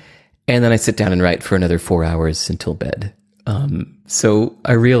dinner. And then I sit down and write for another 4 hours until bed. So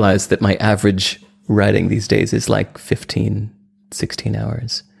I realized that my average writing these days is like 15, 16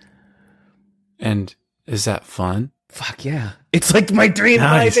 hours. And is that fun? Fuck yeah. It's like my dream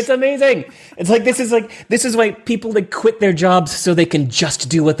life. It's amazing. It's like, this is why people like quit their jobs so they can just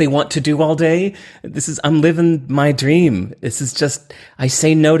do what they want to do all day. I'm living my dream. This is just, I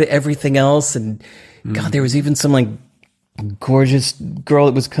say no to everything else. And God, there was even some like gorgeous girl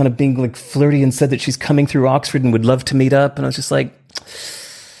that was kind of being like flirty and said that she's coming through Oxford and would love to meet up. And I was just like,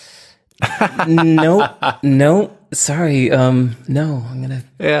 no, sorry. No, I'm going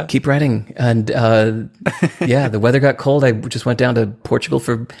to keep writing. And, the weather got cold. I just went down to Portugal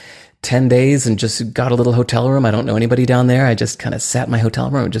for 10 days and just got a little hotel room. I don't know anybody down there. I just kind of sat in my hotel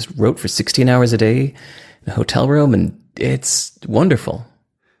room and just wrote for 16 hours a day in a hotel room. And it's wonderful.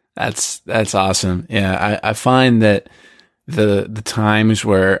 That's awesome. Yeah. I find that the times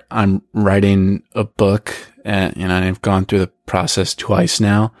where I'm writing a book and I've gone through the process twice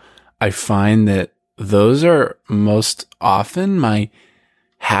now, I find that those are most often my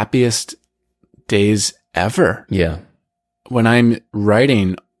happiest days ever. Yeah. When I'm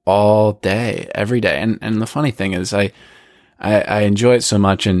writing all day, every day. And the funny thing is I enjoy it so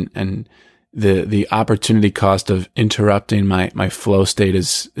much and the opportunity cost of interrupting my flow state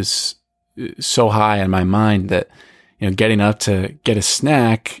is so high in my mind that, getting up to get a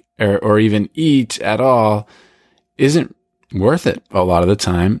snack or even eat at all isn't worth it a lot of the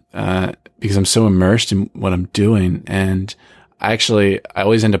time, because I'm so immersed in what I'm doing. And I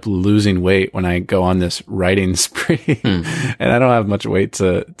always end up losing weight when I go on this writing spree and I don't have much weight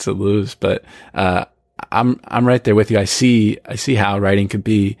to lose, but, I'm right there with you. I see how writing could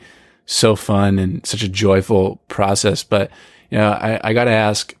be so fun and such a joyful process. But, I got to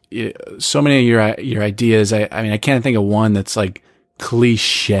ask, so many of your ideas, I can't think of one that's like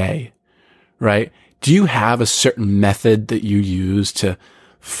cliche, right? Do you have a certain method that you use to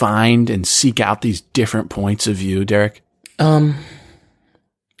find and seek out these different points of view, Derek? Well,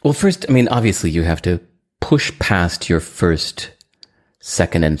 first, obviously you have to push past your first,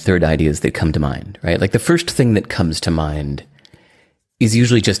 second, and third ideas that come to mind, right? Like the first thing that comes to mind is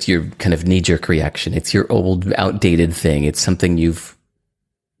usually just your kind of knee-jerk reaction. It's your old, outdated thing. It's something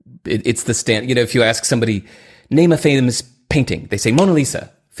it's the stand. If you ask somebody, name a famous painting, they say Mona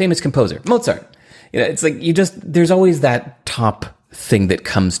Lisa, famous composer, Mozart. It's like there's always that top thing that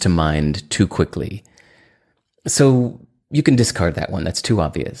comes to mind too quickly. So you can discard that one. That's too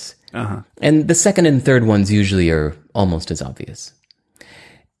obvious. Uh-huh. And the second and third ones usually are almost as obvious.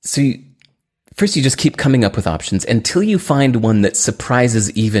 So first you just keep coming up with options until you find one that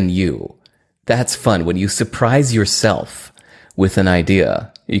surprises even you. That's fun. When you surprise yourself with an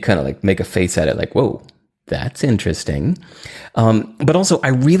idea, you kind of like make a face at it like, whoa, that's interesting. But also I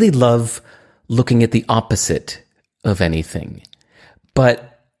really love looking at the opposite of anything.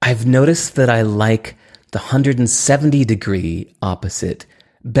 But I've noticed that I like the 170 degree opposite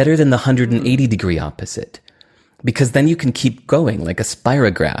better than the 180 degree opposite. Because then you can keep going like a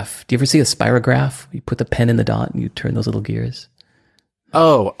spirograph. Do you ever see a spirograph? You put the pen in the dot and you turn those little gears.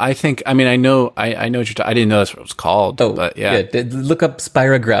 Oh, I know what you're talking. I didn't know that's what it was called. Oh, but yeah. Look up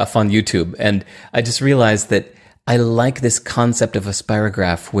spirograph on YouTube. And I just realized that I like this concept of a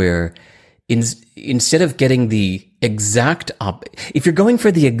spirograph where instead of getting the exact if you're going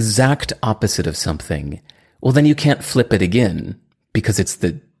for the exact opposite of something, well, then you can't flip it again because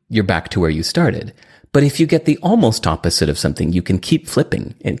you're back to where you started. But if you get the almost opposite of something, you can keep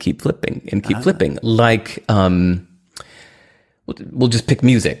flipping and keep flipping and keep flipping. Like, we'll just pick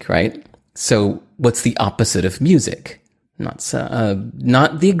music, right? So what's the opposite of music? Not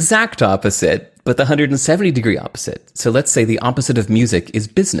the exact opposite, but the 170 degree opposite. So let's say the opposite of music is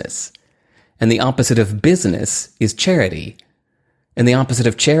business. And the opposite of business is charity. And the opposite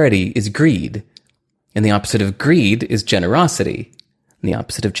of charity is greed. And the opposite of greed is generosity. And the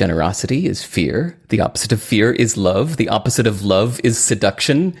opposite of generosity is fear. The opposite of fear is love. The opposite of love is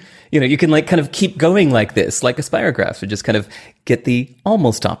seduction. You can like kind of keep going like this, like a spirograph, so just kind of get the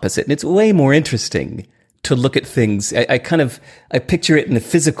almost opposite. And it's way more interesting to look at things. I picture it in a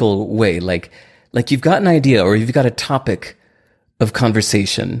physical way, like you've got an idea or you've got a topic of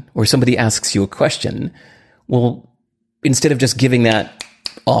conversation or somebody asks you a question. Well, instead of just giving that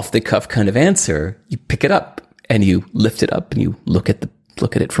off the cuff kind of answer, you pick it up and you lift it up and you look at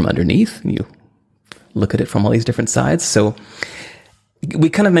it from underneath and you look at it from all these different sides. So we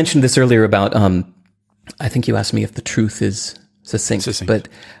kind of mentioned this earlier about, I think you asked me if the truth is succinct. But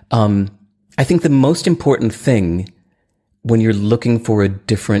I think the most important thing when you're looking for a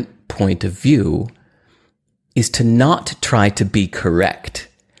different point of view is to not try to be correct.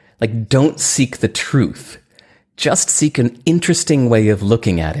 Like, don't seek the truth. Just seek an interesting way of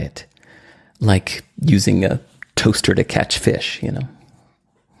looking at it. Like using a toaster to catch fish, you know?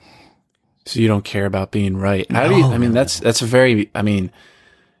 So you don't care about being right. How do you, I mean, that's a very, I mean,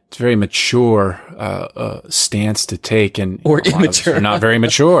 it's a very mature stance to take, and or immature, not very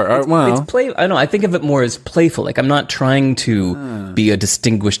mature. Or, well, it's play. I don't know. I think of it more as playful. Like, I'm not trying to be a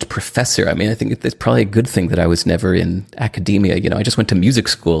distinguished professor. I mean, I think it's probably a good thing that I was never in academia. You know, I just went to music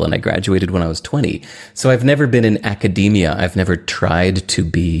school and I graduated when I was 20. So I've never been in academia. I've never tried to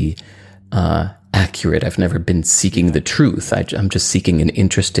be accurate. I've never been seeking the truth. I'm just seeking an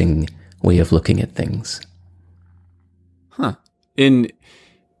interesting way of looking at things. Huh.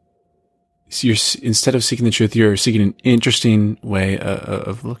 So instead of seeking the truth, you're seeking an interesting way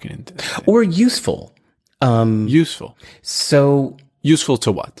of looking at it. Or useful. Useful. So useful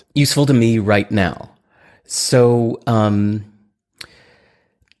to what? Useful to me right now. So let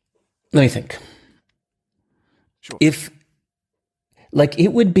me think. Sure. If, like, it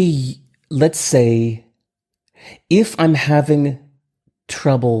would be, let's say, if I'm having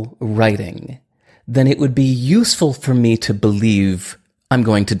trouble writing, then it would be useful for me to believe I'm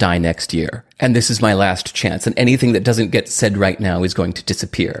going to die next year, and this is my last chance, and anything that doesn't get said right now is going to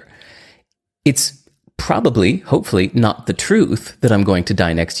disappear. It's probably, hopefully, not the truth that I'm going to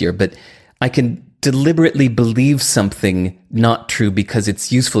die next year, but I can deliberately believe something not true because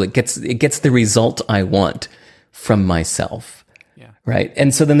it's useful. It gets the result I want from myself. Yeah. Right?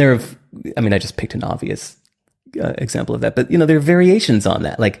 And so then I just picked an obvious example of that, but there are variations on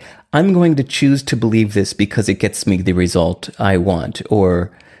that. Like, I'm going to choose to believe this because it gets me the result I want,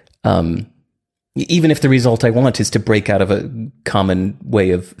 or even if the result I want is to break out of a common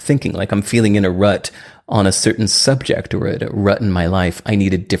way of thinking. Like, I'm feeling in a rut on a certain subject or a rut in my life. I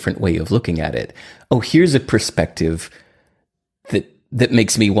need a different way of looking at it. Oh, here's a perspective that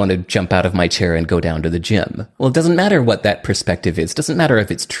makes me want to jump out of my chair and go down to the gym. Well, it doesn't matter what that perspective is. It doesn't matter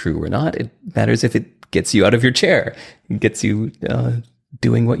if it's true or not. It matters if it gets you out of your chair. It gets you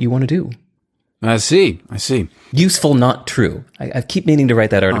doing what you want to do. I see. Useful, not true. I keep meaning to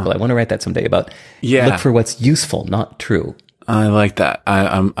write that article. I want to write that someday about look for what's useful, not true. I like that.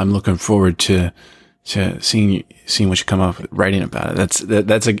 I'm looking forward to seeing what you come up with writing about it.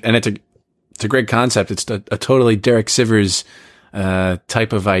 It's a great concept. It's a totally Derek Sivers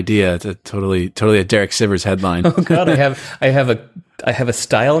type of idea. It's a totally a Derek Sivers headline. Oh God, I have a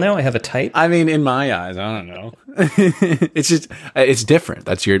style now. I have a type. I mean, in my eyes, I don't know. It's different.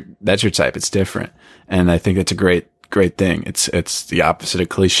 That's your type. It's different, and I think it's a great thing. It's the opposite of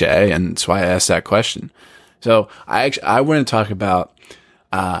cliche, and that's why I asked that question. So I want to talk about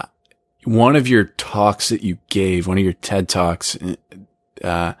one of your talks that you gave, one of your TED Talks,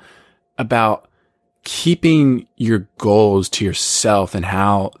 about keeping your goals to yourself and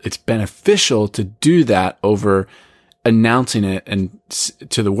how it's beneficial to do that over announcing it and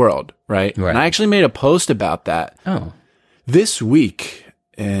to the world, right? And I actually made a post about that this week,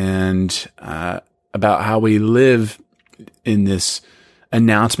 and about how we live in this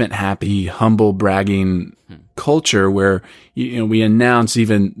announcement happy, humble bragging culture where we announce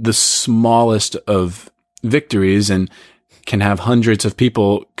even the smallest of victories and can have hundreds of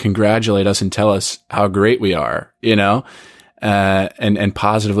people congratulate us and tell us how great we are, and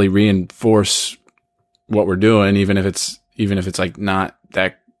positively reinforce what we're doing, even if it's like not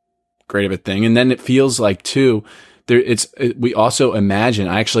that great of a thing. And then it feels like too, we also imagine,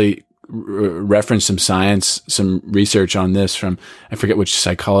 I actually referenced some science, some research on this from, I forget which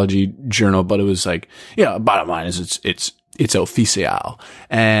psychology journal, but it was like, bottom line is it's official.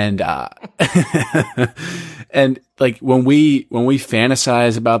 And, and like when we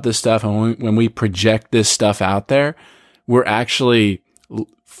fantasize about this stuff and when we project this stuff out there, we're actually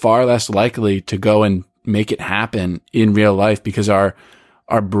far less likely to go and make it happen in real life, because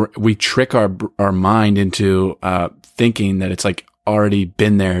we trick our mind into, thinking that it's like already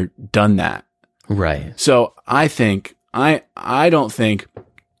been there, done that. Right. So I think, I don't think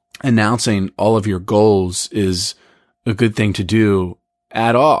announcing all of your goals is a good thing to do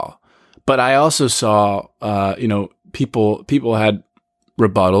at all. But I also saw, people had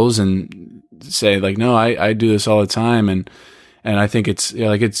rebuttals and say like, no, I do this all the time. And I think it's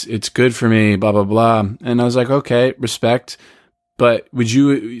it's good for me, blah, blah, blah. And I was like, okay, respect. But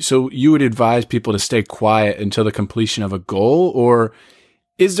you would advise people to stay quiet until the completion of a goal, or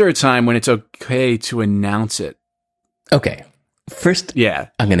is there a time when it's okay to announce it? Okay. First,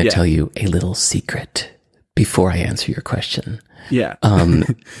 I'm going to tell you a little secret before I answer your question. Yeah.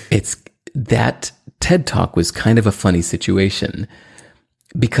 It's that TED Talk was kind of a funny situation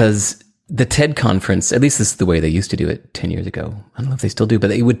because the TED conference, at least this is the way they used to do it 10 years ago. I don't know if they still do, but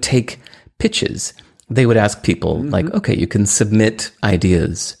they would take pitches. They would ask people like, okay, you can submit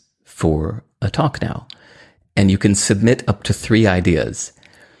ideas for a talk now, and you can submit up to 3 ideas.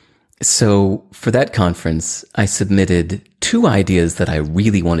 So for that conference, I submitted 2 ideas that I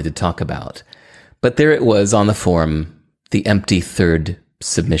really wanted to talk about, but there it was on the form, the empty third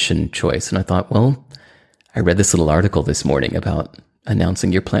submission choice. And I thought, well, I read this little article this morning about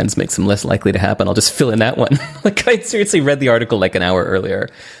announcing your plans makes them less likely to happen. I'll just fill in that one. Like, I seriously read the article like an hour earlier.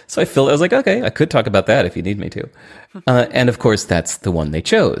 So I was like, okay, I could talk about that if you need me to. And of course, that's the one they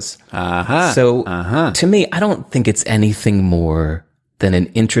chose. To me, I don't think it's anything more than an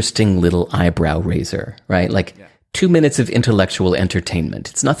interesting little eyebrow raiser, right? Like 2 minutes of intellectual entertainment.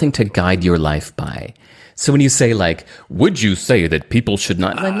 It's nothing to guide your life by. So when you say like, would you say that people should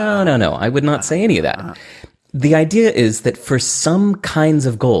not? Like, no, I would not say any of that. The idea is that for some kinds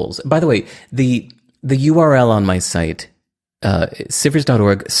of goals, by the way, the URL on my site,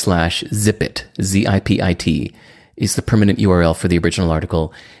 sivers.org/zipit, ZIPIT, is the permanent URL for the original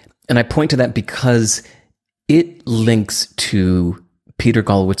article. And I point to that because it links to Peter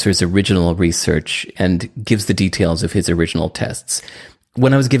Gollwitzer's original research and gives the details of his original tests.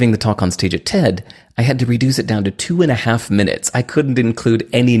 When I was giving the talk on stage at TED, I had to reduce it down to 2.5 minutes. I couldn't include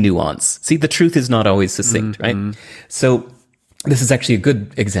any nuance. See, the truth is not always succinct, right? So this is actually a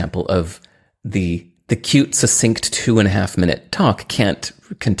good example of the cute, succinct 2.5 minute talk can't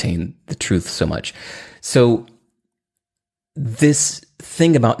contain the truth so much. So this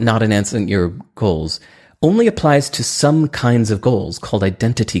thing about not announcing your goals only applies to some kinds of goals called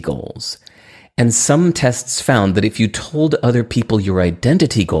identity goals. And some tests found that if you told other people your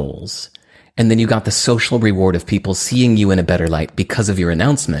identity goals, and then you got the social reward of people seeing you in a better light because of your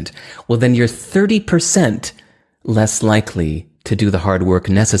announcement, well, then you're 30% less likely to do the hard work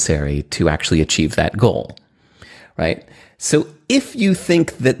necessary to actually achieve that goal, right? So if you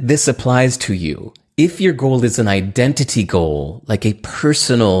think that this applies to you, if your goal is an identity goal, like a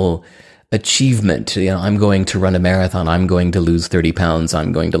personal achievement, I'm going to run a marathon, I'm going to lose 30 pounds,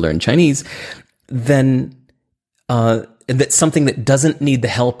 I'm going to learn Chinese, then that's something that doesn't need the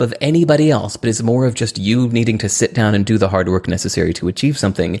help of anybody else, but is more of just you needing to sit down and do the hard work necessary to achieve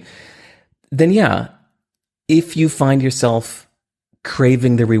something, then if you find yourself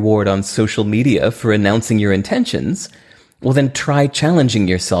craving the reward on social media for announcing your intentions, well, then try challenging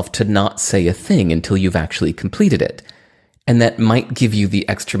yourself to not say a thing until you've actually completed it. And that might give you the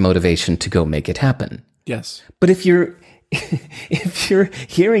extra motivation to go make it happen. Yes. But if you're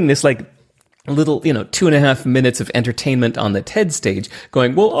hearing this like little, 2.5 minutes of entertainment on the TED stage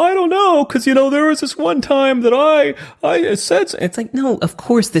going, well, I don't know, because, there was this one time that I said, it's like, no, of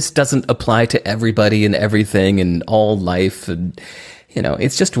course this doesn't apply to everybody and everything and all life. And,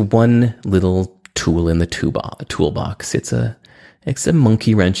 it's just one little tool in the toolbox. It's a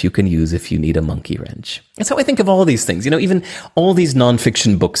monkey wrench you can use if you need a monkey wrench. That's how I think of all these things. Even all these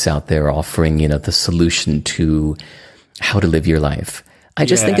nonfiction books out there offering, the solution to how to live your life. I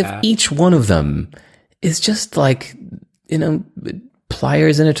just think of each one of them is just like,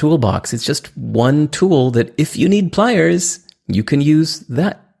 pliers in a toolbox. It's just one tool that if you need pliers, you can use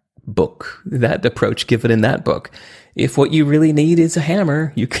that book, that approach given in that book. If what you really need is a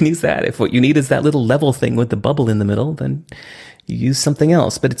hammer, you can use that. If what you need is that little level thing with the bubble in the middle, then you use something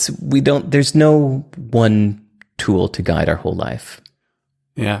else. But there's no one tool to guide our whole life.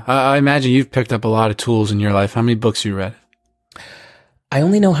 Yeah. I imagine you've picked up a lot of tools in your life. How many books you read? I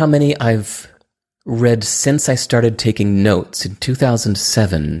only know how many I've read since I started taking notes in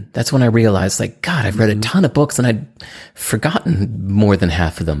 2007. That's when I realized, like, God, I've read a ton of books and I'd forgotten more than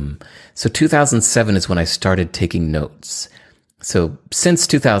half of them. So 2007 is when I started taking notes. So since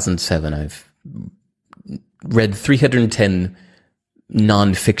 2007, I've read 310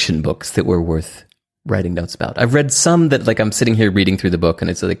 nonfiction books that were worth writing notes about. I've read some that, like, I'm sitting here reading through the book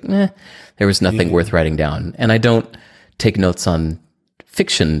and it's like, there was nothing worth writing down. And I don't take notes on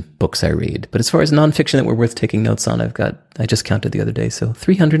fiction books I read. But as far as nonfiction that were worth taking notes on, I just counted the other day, so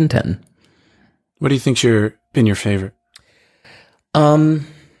 310. What do you think's been your favorite? I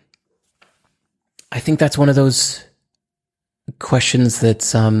think that's one of those questions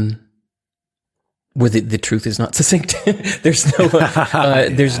that's where the truth is not succinct. There's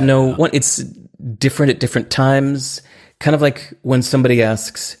no one. It's different at different times. Kind of like when somebody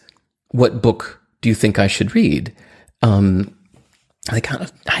asks, "What book do you think I should read?"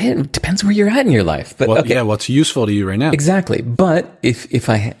 It depends where you're at in your life. But okay. Yeah, what's useful to you right now? Exactly. But if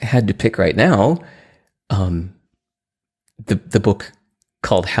I had to pick right now, the book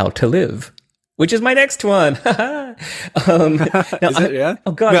called How to Live, which is my next one. Yeah?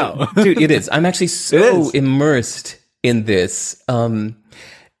 Oh God, no. Dude, it is. I'm actually so immersed in this.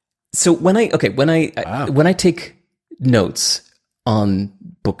 So when I take notes on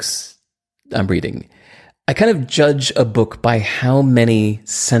books I'm reading, I kind of judge a book by how many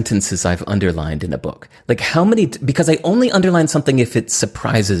sentences I've underlined in a book. Like how many, because I only underline something if it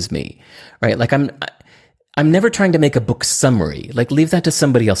surprises me, right? Like I'm never trying to make a book summary. Like leave that to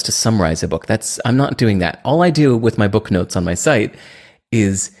somebody else to summarize a book. I'm not doing that. All I do with my book notes on my site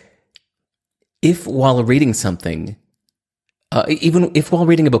is if while reading something, even if while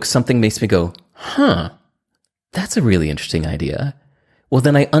reading a book, something makes me go, that's a really interesting idea. Well,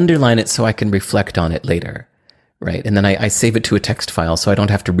 then I underline it so I can reflect on it later, right? And then I save it to a text file so I don't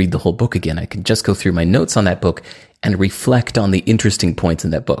have to read the whole book again. I can just go through my notes on that book and reflect on the interesting points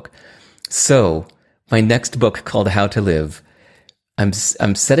in that book. So my next book called How to Live, I'm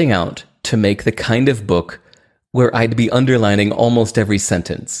setting out to make the kind of book where I'd be underlining almost every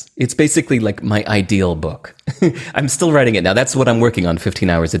sentence. It's basically like my ideal book. I'm still writing it now. That's what I'm working on 15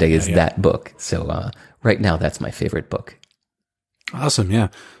 hours a day is that book. So right now, that's my favorite book. Awesome. Yeah.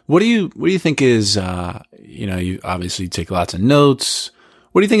 What do you think is, you obviously take lots of notes.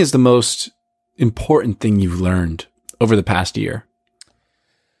 What do you think is the most important thing you've learned over the past year?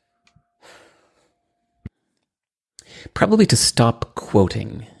 Probably to stop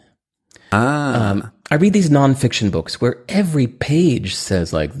quoting. I read these nonfiction books where every page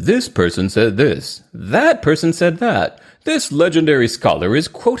says like, this person said this, that person said that. This legendary scholar is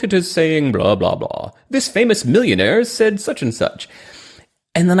quoted as saying blah, blah, blah. This famous millionaire said such and such.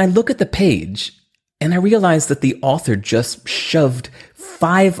 And then I look at the page and I realize that the author just shoved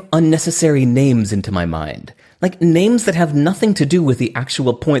 5 unnecessary names into my mind. Like names that have nothing to do with the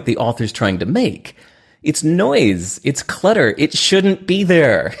actual point the author's trying to make. It's noise. It's clutter. It shouldn't be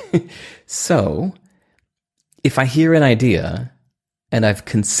there. So if I hear an idea and I've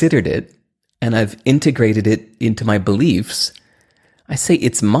considered it, and I've integrated it into my beliefs, I say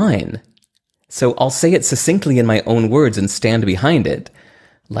it's mine. So I'll say it succinctly in my own words and stand behind it,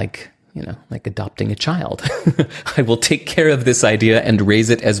 like adopting a child. I will take care of this idea and raise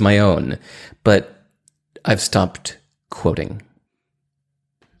it as my own. But I've stopped quoting.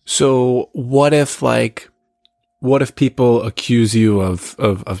 So what if people accuse you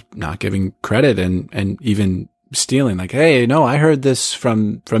of not giving credit and even stealing, like, hey, no, I heard this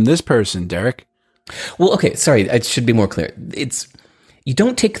from this person, Derek. Well, okay, sorry, I should be more clear. You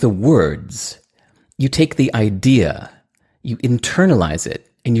don't take the words, you take the idea, you internalize it,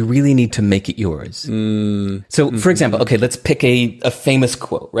 and you really need to make it yours. So, for example, okay, let's pick a famous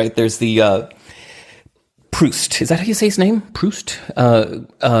quote, right? There's the Proust. Is that how you say his name? Proust?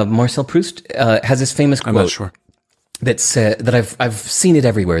 Marcel Proust has this famous quote. I'm not sure. That I've seen it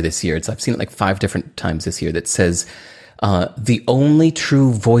everywhere this year. I've seen it like 5 different times this year that says, the only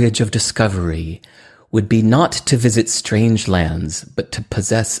true voyage of discovery would be not to visit strange lands, but to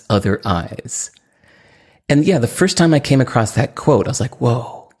possess other eyes. And yeah, the first time I came across that quote, I was like,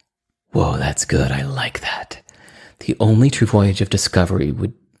 whoa, that's good. I like that. The only true voyage of discovery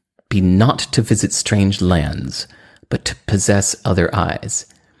would be not to visit strange lands, but to possess other eyes.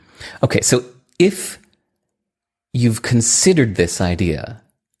 Okay, so if you've considered this idea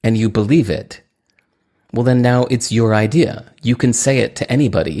and you believe it, well, then now it's your idea. You can say it to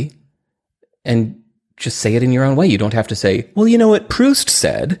anybody and just say it in your own way. You don't have to say, well, you know what Proust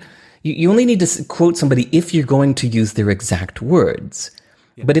said. You only need to quote somebody if you're going to use their exact words.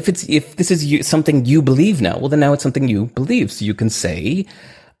 Yeah. But if this is something you believe now, well, then now it's something you believe. So you can say,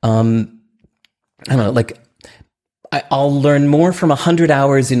 I don't know, like, I'll learn more from 100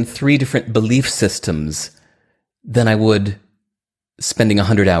 hours in 3 different belief systems than I would spending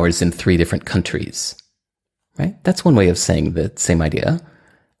 100 hours in 3 different countries, right? That's one way of saying the same idea.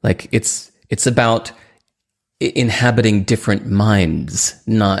 Like it's about inhabiting different minds,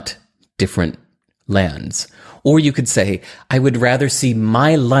 not different lands. Or you could say, I would rather see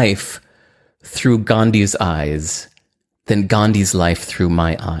my life through Gandhi's eyes than Gandhi's life through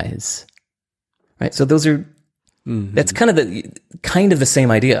my eyes, right? So those are, that's kind of the same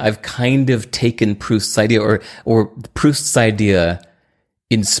idea. I've kind of taken Proust's idea, or Proust's idea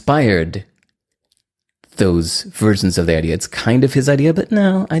inspired those versions of the idea. It's kind of his idea, but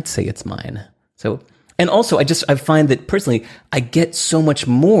no, I'd say it's mine. So, and also I find that personally, I get so much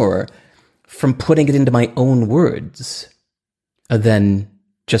more from putting it into my own words than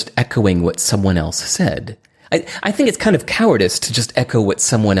just echoing what someone else said. I think it's kind of cowardice to just echo what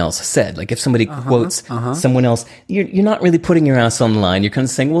someone else said. Like if somebody quotes someone else, you're not really putting your ass on the line. You're kind of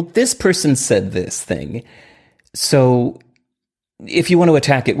saying, well, this person said this thing. So if you want to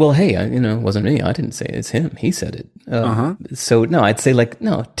attack it, well, hey, it wasn't me. I didn't say it. It's him. He said it. So no, I'd say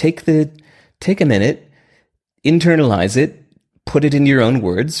no, take a minute, internalize it, put it in your own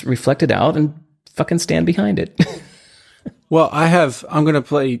words, reflect it out, and fucking stand behind it. Well, I'm going to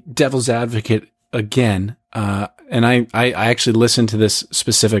play devil's advocate again. And I actually listened to this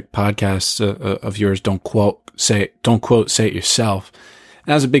specific podcast of yours. Don't quote, say it yourself.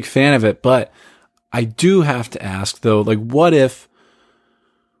 And I was a big fan of it, but I do have to ask though, what if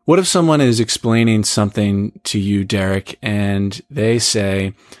someone is explaining something to you, Derek, and they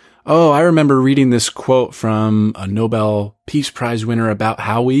say, oh, I remember reading this quote from a Nobel Peace Prize winner about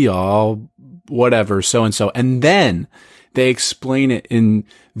how we all, whatever, so-and-so. And then they explain it in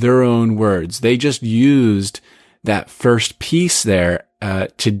their own words. They just used that first piece there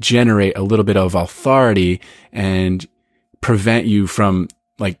to generate a little bit of authority and prevent you from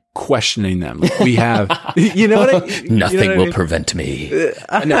questioning them. We have, Nothing will prevent me.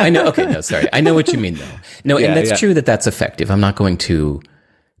 I know. Okay, no, sorry. I know what you mean, though. No, and that's true that's effective. I'm not going to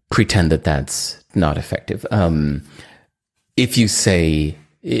pretend that that's not effective. If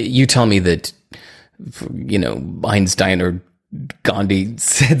you tell me that, Einstein or Gandhi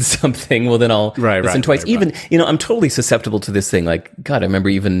said something, well, then I'll listen twice. Even, I'm totally susceptible to this thing. God, I remember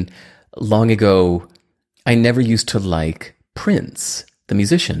even long ago, I never used to like Prince, the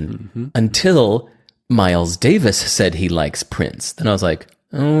musician, until Miles Davis said he likes Prince. Then I was like,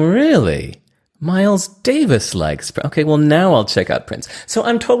 oh, really? Miles Davis likes Prince. Okay, well, now I'll check out Prince. So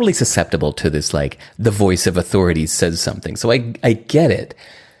I'm totally susceptible to this, the voice of authority says something. So I get it.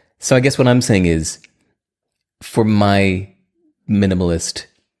 So I guess what I'm saying is, for my minimalist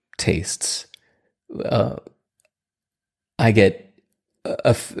tastes, I get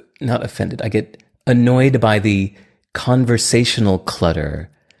not offended. I get annoyed by the conversational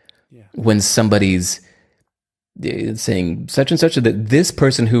clutter when somebody's saying such and such, that this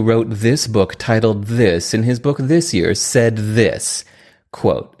person who wrote this book titled this in his book this year said this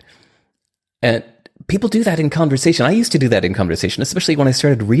quote. And people do that in conversation. I used to do that in conversation, especially when I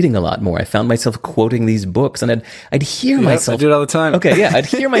started reading a lot more. I found myself quoting these books, and I'd hear myself. I do it all the time. Okay, yeah. I'd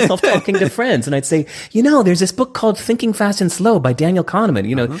hear myself talking to friends, and I'd say, there's this book called Thinking Fast and Slow by Daniel Kahneman.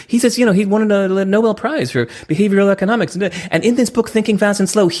 He says, he won a Nobel Prize for behavioral economics. And in this book, Thinking Fast and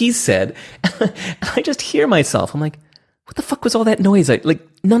Slow, he said, I just hear myself. I'm like, what the fuck was all that noise?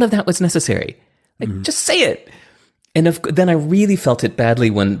 None of that was necessary. Just say it. And then I really felt it badly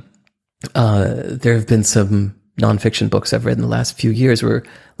when there have been some nonfiction books I've read in the last few years where,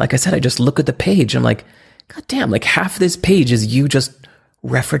 like I said, I just look at the page and I'm like, God damn, half this page is you just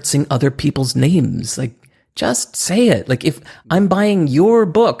referencing other people's names. Just say it. If I'm buying your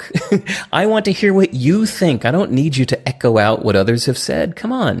book, I want to hear what you think. I don't need you to echo out what others have said.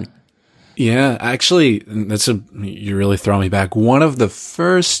 Come on. Yeah, actually, you're really throwing me back. One of the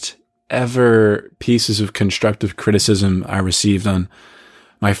first ever pieces of constructive criticism I received on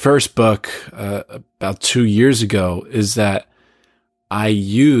my first book, about 2 years ago, is that I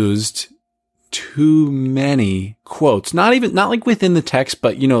used too many quotes, not within the text,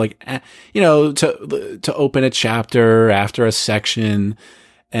 but, to open a chapter after a section.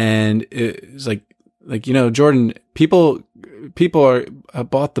 And it's Jordan, people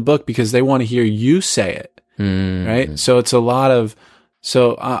bought the book because they want to hear you say it. Mm-hmm. Right. So it's a lot of,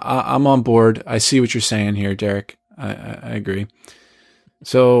 I'm on board. I see what you're saying here, Derek. I agree.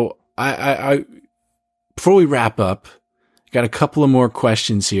 So I before we wrap up, got a couple of more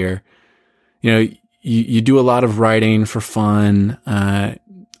questions here. You do a lot of writing for fun. I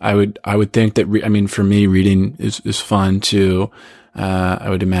would think that, for me, reading is fun too. I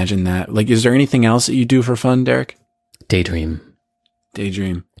would imagine that. Is there anything else that you do for fun, Derek? Daydream.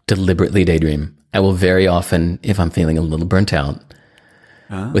 Deliberately daydream. I will very often, if I'm feeling a little burnt out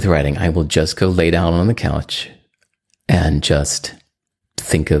with writing, I will just go lay down on the couch and just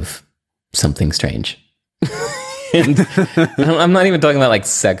think of something strange. And I'm not even talking about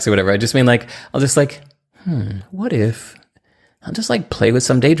sex or whatever. I just mean I'll just what if I'll just play with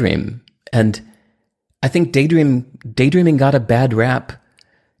some daydream. And I think daydreaming got a bad rap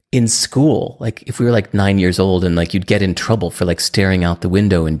in school. If we were 9 years old and you'd get in trouble for staring out the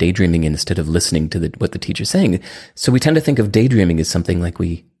window and daydreaming instead of listening to what the teacher's saying. So we tend to think of daydreaming as something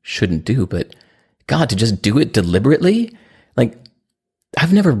we shouldn't do, but God, to just do it deliberately,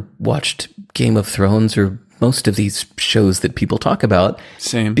 I've never watched Game of Thrones or most of these shows that people talk about.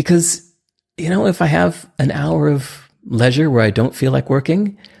 Same. Because, if I have an hour of leisure where I don't feel like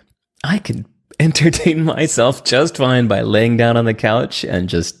working, I can entertain myself just fine by laying down on the couch and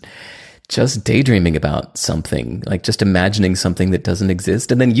just daydreaming about something, like just imagining something that doesn't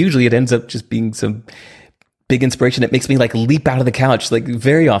exist. And then usually it ends up just being some big inspiration that makes me like leap out of the couch. Like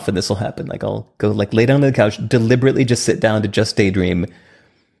very often this will happen. Like I'll go like lay down on the couch, deliberately just sit down to just daydream.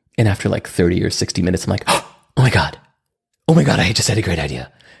 And after like 30 or 60 minutes, I'm like, oh my God, I just had a great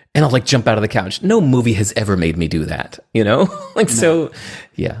idea. And I'll like jump out of the couch. No movie has ever made me do that, So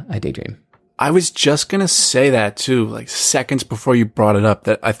yeah, I daydream. I was just going to say that too, like seconds before you brought it up,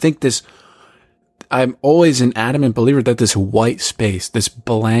 that I think I'm always an adamant believer that this white space, this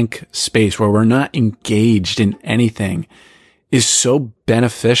blank space where we're not engaged in anything is so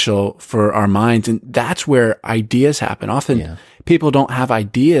beneficial for our minds. And that's where ideas happen. Often people don't have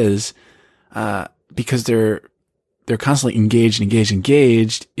ideas, because they're constantly engaged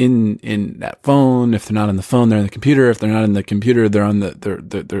in that phone. If they're not on the phone, they're on the computer. If they're not on the computer, they're on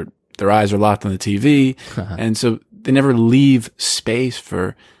their eyes are locked on the TV. And so they never leave space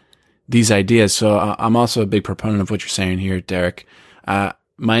for these ideas. So I'm also a big proponent of what you're saying here, Derek. Another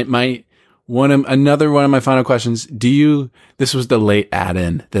one of my final questions. This was the late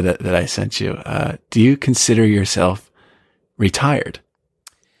add-in that I sent you. Do you consider yourself retired?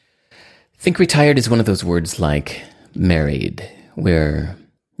 I think retired is one of those words like married, where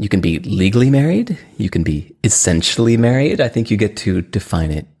you can be legally married, you can be essentially married. I think you get to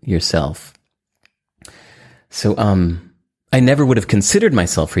define it yourself. So, I never would have considered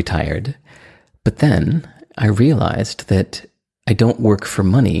myself retired, but then I realized that I don't work for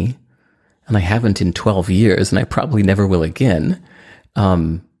money, and I haven't in 12 years, and I probably never will again.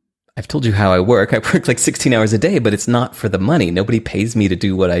 I've told you how I work. I work like 16 hours a day, but it's not for the money. Nobody pays me to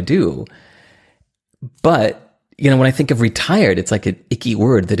do what I do. But, when I think of retired, it's like an icky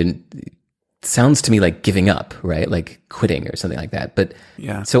word that sounds to me like giving up, right? Like quitting or something like that. But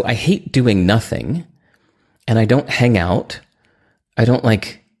yeah. So I hate doing nothing, and I don't hang out. I don't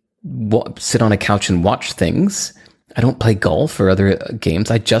like sit on a couch and watch things. I don't play golf or other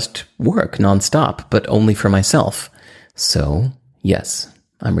games. I just work nonstop, but only for myself. So yes,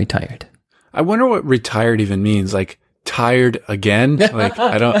 I'm retired. I wonder what retired even means. Like tired again? Like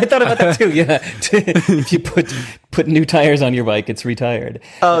I don't. I thought about that too. Yeah, if you put new tires on your bike, it's retired.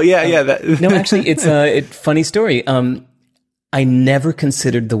 Oh yeah. No, actually, it's a funny story. I never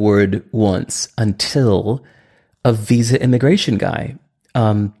considered the word once until a visa immigration guy.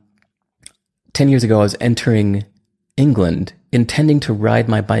 10 years ago, I was entering England, intending to ride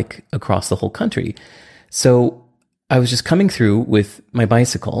my bike across the whole country. So I was just coming through with my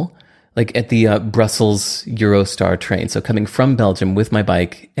bicycle, like at the Brussels Eurostar train. So coming from Belgium with my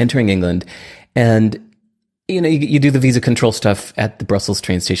bike, entering England. And, you do the visa control stuff at the Brussels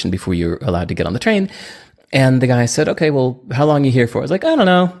train station before you're allowed to get on the train. And the guy said, okay, well, how long are you here for? I was like, I don't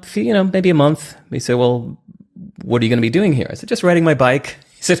know, maybe a month. He said, well, what are you going to be doing here? I said, just riding my bike.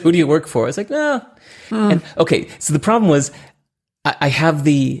 He said, who do you work for? I was like, no. And okay, so the problem was I have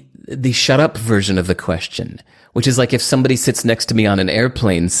the shut up version of the question, which is like if somebody sits next to me on an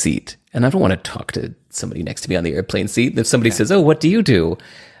airplane seat, and I don't want to talk to somebody next to me on the airplane seat. If somebody says, oh, what do you do?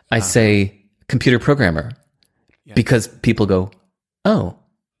 I say computer programmer, because people go, oh.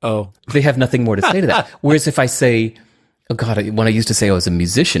 They have nothing more to say to that. Whereas if I say, oh God, when I used to say I was a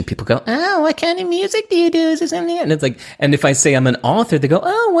musician, people go, oh, what kind of music do you do? Is this something? And it's like, and if I say I'm an author, they go,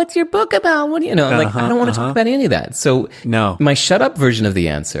 oh, what's your book about? What do you know? I'm like, I don't want to talk about any of that. So no, my shut up version of the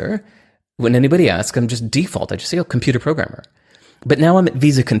answer, when anybody asks, I'm just default. I just say, oh, computer programmer. But now I'm at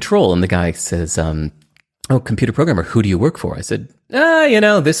visa control, and the guy says, oh, computer programmer, who do you work for? I said,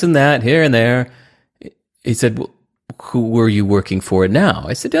 this and that, here and there. He said, well, who are you working for now?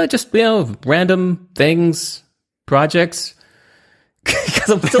 I said, just, random things, projects. Because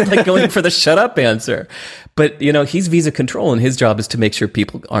I'm still like going for the shut up answer. But, he's visa control, and his job is to make sure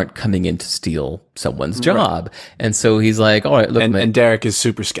people aren't coming in to steal someone's job. Right. And so he's like, all right, look. And Derek is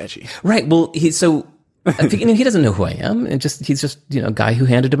super sketchy. Right. Well, he doesn't know who I am. And he's just, a guy who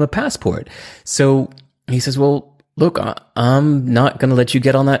handed him a passport. So he says, well, look, I'm not going to let you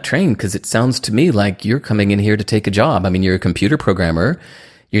get on that train because it sounds to me like you're coming in here to take a job. I mean, you're a computer programmer.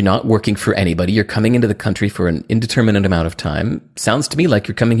 You're not working for anybody. You're coming into the country for an indeterminate amount of time. Sounds to me like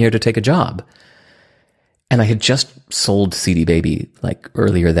you're coming here to take a job. And I had just sold CD Baby like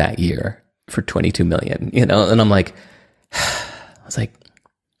earlier that year for $22 million, and I'm like, I was like,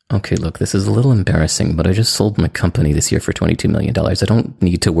 okay, look, this is a little embarrassing, but I just sold my company this year for $22 million. I don't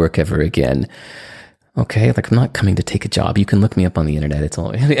need to work ever again. okay, like I'm not coming to take a job. You can look me up on the internet. It's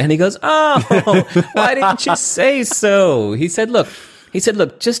all, and he goes, oh, why didn't you say so? He said, look,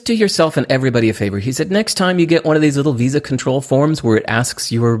 just do yourself and everybody a favor. He said, next time you get one of these little visa control forms where it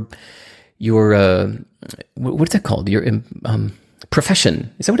asks your what's that called? Your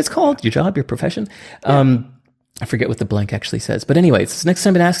profession. Is that what it's called? Your job, your profession? Yeah. I forget what the blank actually says. But anyways, next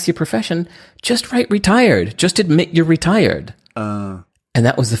time it asks your profession, just write retired. Just admit you're retired. And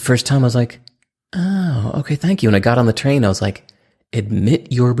that was the first time I was like, oh, okay, thank you. And I got on the train. I was like,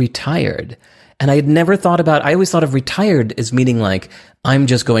 admit you're retired. And I had never thought about, I always thought of retired as meaning like, I'm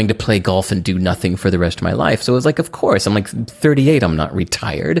just going to play golf and do nothing for the rest of my life. So it was like, of course, I'm like 38, I'm not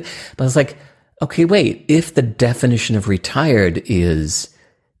retired. But I was like, okay, wait, if the definition of retired is,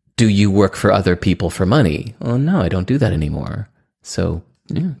 do you work for other people for money? Well, no, I don't do that anymore. So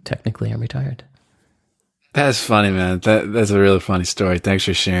yeah, technically I'm retired. That's funny, man. That's a really funny story. Thanks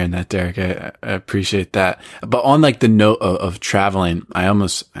for sharing that, Derek. I appreciate that. But on like the note of traveling, I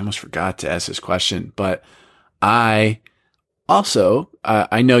almost forgot to ask this question, but I also,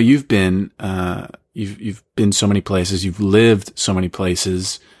 I know you've been so many places, you've lived so many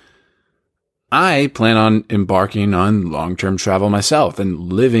places. I plan on embarking on long-term travel myself and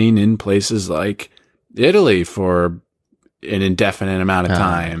living in places like Italy for an indefinite amount of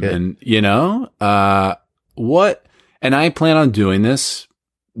time. Good. And, and I plan on doing this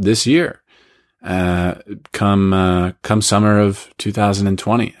year, come summer of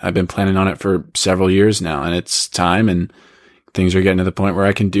 2020. I've been planning on it for several years now, and it's time, and things are getting to the point where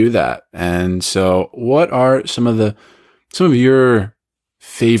I can do that. And so what are some of your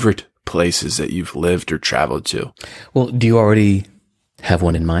favorite places that you've lived or traveled to? Well, do you already have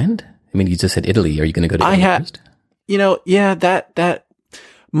one in mind? I mean, you just said Italy. Are you going to go to Italy first? That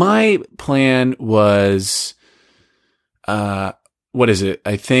my plan was, what is it?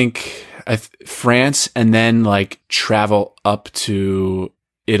 I think France, and then like travel up to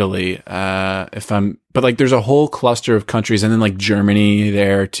Italy. But like there's a whole cluster of countries, and then like Germany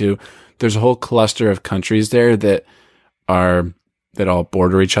there too. There's a whole cluster of countries there that all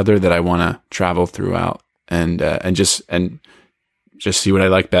border each other that I want to travel throughout and just see what I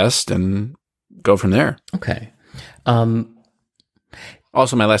like best and go from there. Okay.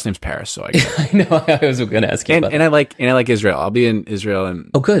 Also, my last name's Paris, so I know I was going to ask you about and I like Israel. I'll be in Israel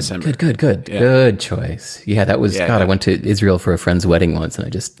in December. Good. Yeah. Good choice. Yeah, that was I went to Israel for a friend's wedding once, and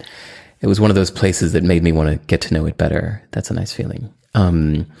it was one of those places that made me want to get to know it better. That's a nice feeling.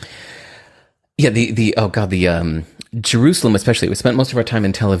 Jerusalem, especially, we spent most of our time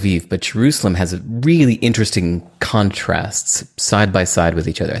in Tel Aviv, but Jerusalem has really interesting contrasts side by side with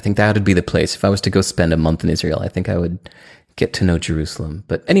each other. I think that would be the place. If I was to go spend a month in Israel, I think I would get to know Jerusalem.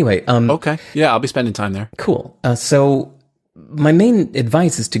 But anyway. Okay. Yeah, I'll be spending time there. Cool. So my main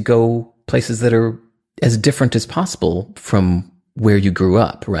advice is to go places that are as different as possible from where you grew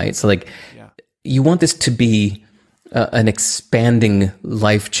up, right? So like, you want this to be an expanding,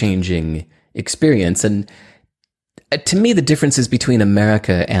 life-changing experience. And to me, the differences between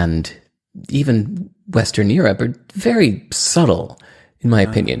America and even Western Europe are very subtle, in my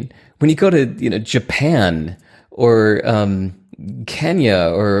opinion. When you go to, Japan or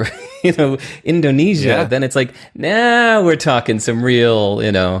Kenya or, Indonesia, then it's like, now we're talking some real,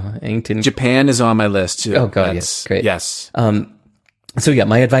 ancient. Japan is on my list too. Oh God, yes, great. Yes. So yeah,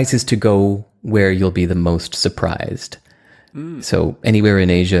 my advice is to go where you'll be the most surprised. So anywhere in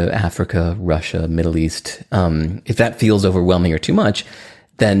Asia, Africa, Russia, Middle East, if that feels overwhelming or too much,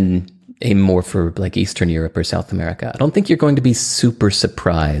 then aim more for like Eastern Europe or South America. I don't think you're going to be super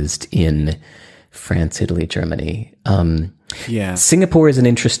surprised in France, Italy, Germany. Singapore is an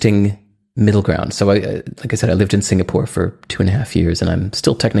interesting middle ground. So like I said, I lived in Singapore for 2.5 years, and I'm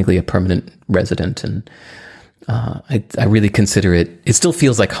still technically a permanent resident. And I really consider it still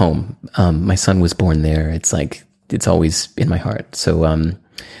feels like home. My son was born there. It's always in my heart. So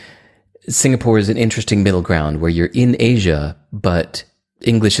Singapore is an interesting middle ground where you're in Asia, but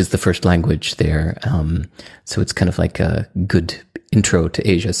English is the first language there. So it's kind of like a good intro to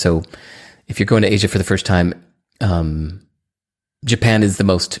Asia. So if you're going to Asia for the first time, Japan is the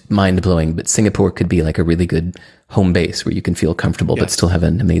most mind-blowing, but Singapore could be like a really good home base where you can feel comfortable, but still have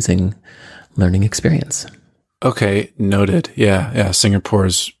an amazing learning experience. Okay, noted. Yeah.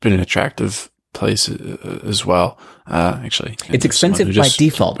 Singapore's been an attractive place as well. Actually, it's expensive by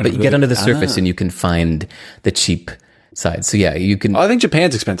default, but you get under the surface and you can find the cheap side. So yeah, you can. I think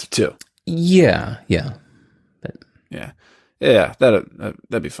Japan's expensive too. Yeah. But yeah. Yeah,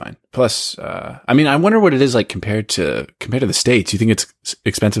 that'd be fine. Plus, I mean, I wonder what it is like compared to the States. You think it's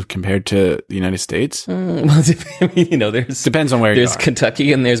expensive compared to the United States? Well, I mean, you know, depends on where there's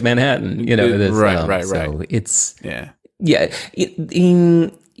Kentucky and there's Manhattan. You know, right. So it's yeah.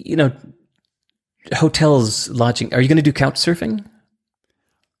 In, you know, hotels, lodging. Are you going to do couch surfing?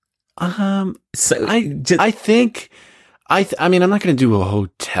 So I think. I mean, I'm not going to do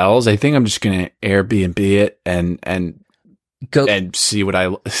hotels. I think I'm just going to Airbnb it and go and see what I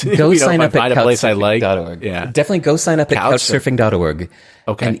go sign up at a place I like. Yeah, definitely go sign up at couchsurfing.org.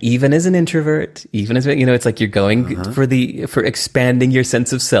 Okay, and even as an introvert, even as you know, it's like you're going for expanding your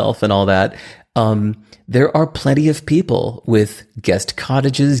sense of self and all that. There are plenty of people with guest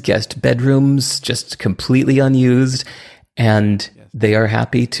cottages, guest bedrooms, just completely unused, and they are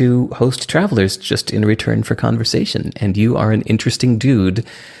happy to host travelers just in return for conversation. And you are an interesting dude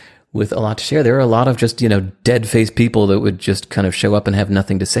with a lot to share. There are a lot of just, you know, dead-faced people that would just kind of show up and have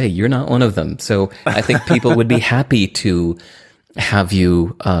nothing to say. You're not one of them. So I think people would be happy to have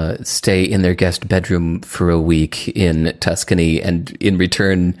you stay in their guest bedroom for a week in Tuscany and in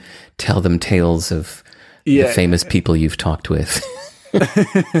return tell them tales of the famous people you've talked with.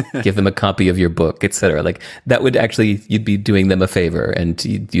 Give them a copy of your book, etc. Like that would actually, you'd be doing them a favor, and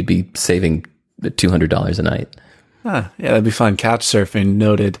you'd be saving $200 a night. Yeah, that'd be fun. Couch surfing,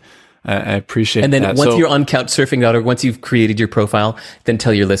 noted. I appreciate that. And then once you're on couchsurfing.org, once you've created your profile, then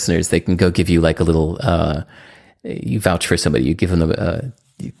tell your listeners they can go give you like a little. You vouch for somebody. You give them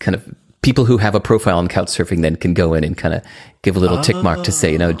kind of people who have a profile on couchsurfing then can go in and kind of give a little tick mark to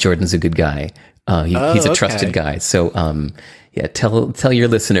say, you know, Jordan's a good guy. He's a trusted guy. So, yeah, tell your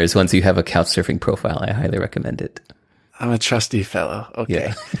listeners once you have a couch surfing profile. I highly recommend it. I'm a trusty fellow. Okay.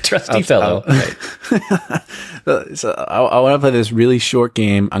 Yeah. Trusty fellow. Right. So I want to play this really short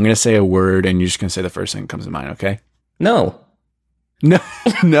game. I'm going to say a word and you're just going to say the first thing that comes to mind. Okay. No. No.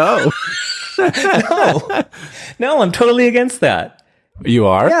 No, I'm totally against that. You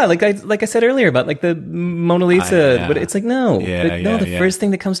are? Yeah. Like I said earlier about like the Mona Lisa, but it's like, no, the first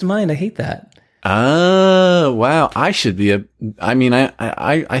thing that comes to mind. I hate that. Oh, wow. I should be I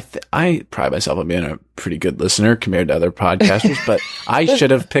pride myself on being a pretty good listener compared to other podcasters, but I should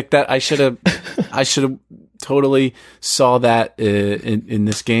have picked that. I should have totally saw that in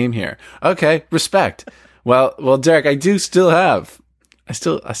this game here. Okay. Respect. Well, Derek, I still have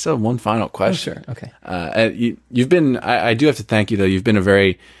one final question. Oh, sure. Okay. You've been, I do have to thank you though. You've been a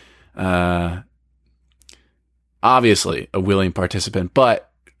very, obviously a willing participant, but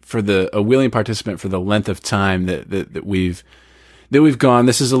a willing participant for the length of time that we've gone.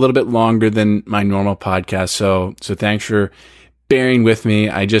 This is a little bit longer than my normal podcast. So thanks for bearing with me.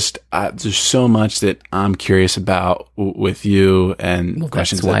 There's so much that I'm curious about with you and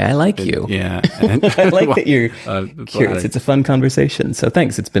questions. That's why I like you. Yeah. I like that you're curious. It's a fun conversation. So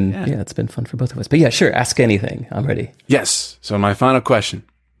thanks. It's been, it's been fun for both of us, but yeah, sure. Ask anything. I'm ready. Yes. So my final question,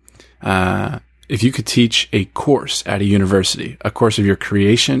 if you could teach a course at a university, a course of your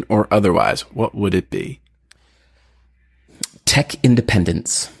creation or otherwise, what would it be? Tech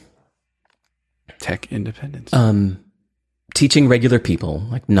independence. Tech independence. Teaching regular people,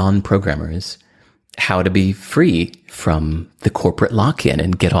 like non-programmers, how to be free from the corporate lock-in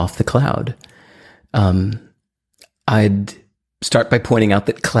and get off the cloud. I'd start by pointing out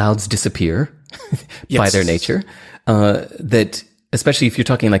that clouds disappear by their nature. That especially if you're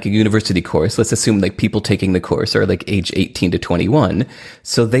talking like a university course, let's assume like people taking the course are like age 18 to 21.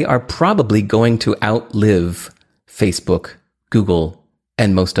 So they are probably going to outlive Facebook, Google,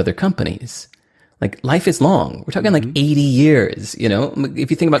 and most other companies. Like life is long. We're talking like 80 years, you know, if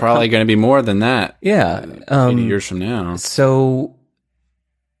you think about probably going to be more than that. Yeah. 80 years from now. So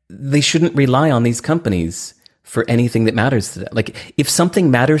they shouldn't rely on these companies for anything that matters to them. Like if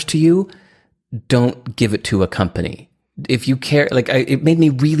something matters to you, don't give it to a company. If you care, like it made me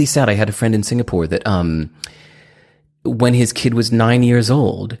really sad. I had a friend in Singapore that, when his kid was 9 years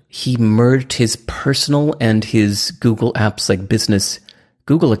old, he merged his personal and his Google Apps, like business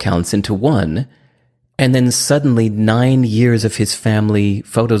Google accounts into one. And then suddenly 9 years of his family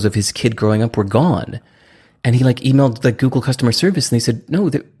photos of his kid growing up were gone. And he like emailed the Google customer service and they said, no,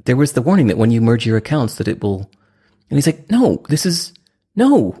 there was the warning that when you merge your accounts that it will, and he's like, no.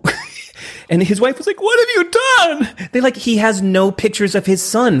 And his wife was like, what have you done? He has no pictures of his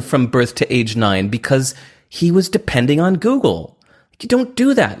son from birth to age 9 because he was depending on Google. You don't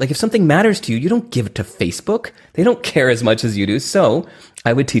do that. Like if something matters to you, you don't give it to Facebook. They don't care as much as you do. So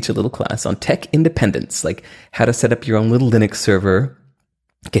I would teach a little class on tech independence, like how to set up your own little Linux server,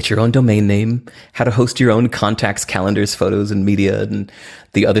 get your own domain name, how to host your own contacts, calendars, photos, and media, and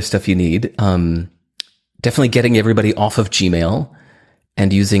the other stuff you need. definitely getting everybody off of Gmail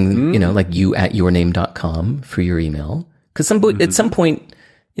and using, like you@yourname.com for your email. Because at some point,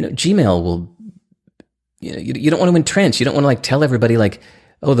 Gmail will, you don't want to entrench. You don't want to like tell everybody like,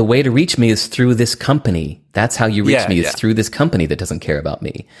 oh, the way to reach me is through this company. That's how you reach me is through this company that doesn't care about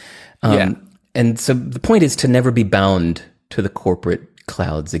me. And so the point is to never be bound to the corporate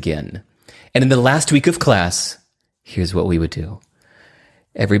clouds again. And in the last week of class, here's what we would do.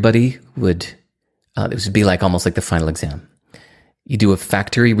 Everybody would, this would be like almost like the final exam. You do a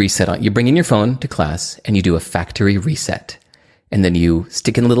factory reset you bring in your phone to class and you do a factory reset. And then you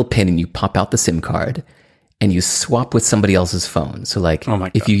stick in a little pin and you pop out the SIM card and you swap with somebody else's phone. So like,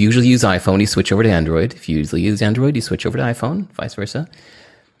 if you usually use iPhone, you switch over to Android. If you usually use Android, you switch over to iPhone, vice versa.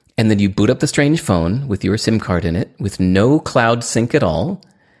 And then you boot up the strange phone with your SIM card in it with no cloud sync at all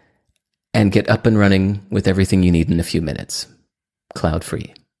and get up and running with everything you need in a few minutes. Cloud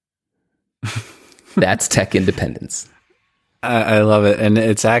free. That's tech independence. I love it. And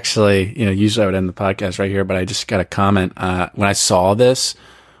it's actually, usually I would end the podcast right here, but I just got a comment. When I saw this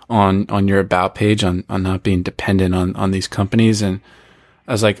on your about page on not being dependent on these companies, and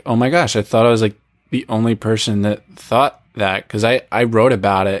I was like, oh my gosh, I thought I was like the only person that thought that, because I wrote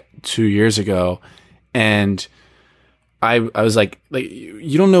about it 2 years ago, and I was like,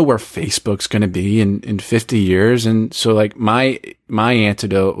 you don't know where Facebook's going to be in 50 years. And so like my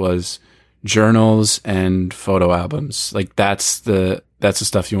antidote was journals and photo albums. Like that's the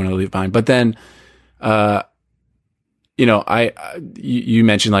stuff you want to leave behind. But then, you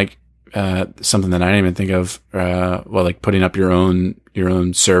mentioned like, something that I didn't even think of, like putting up your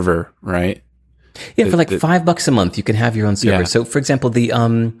own server, right? Yeah. For like $5 a month, you can have your own server. Yeah. So for example,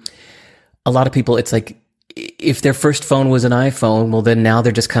 a lot of people, it's like, if their first phone was an iPhone, well, then now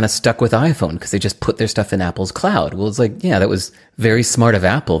they're just kind of stuck with iPhone because they just put their stuff in Apple's cloud. Well, it's like, yeah, that was very smart of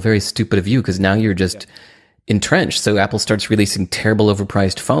Apple, very stupid of you, because now you're just entrenched. So Apple starts releasing terrible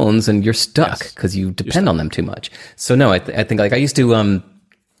overpriced phones and you're stuck because you depend on them too much. So no, I think like I used to,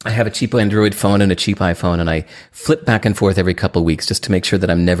 I have a cheap Android phone and a cheap iPhone, and I flip back and forth every couple of weeks just to make sure that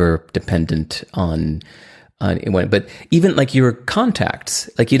I'm never dependent on anyone. But even like your contacts,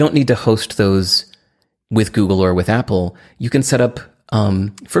 like you don't need to host those with Google or with Apple. You can set up,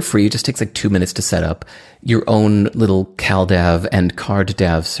 for free. It just takes like 2 minutes to set up your own little CalDAV and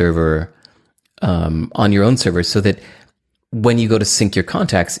CardDAV server, on your own server, so that when you go to sync your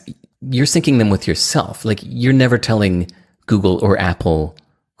contacts, you're syncing them with yourself. Like you're never telling Google or Apple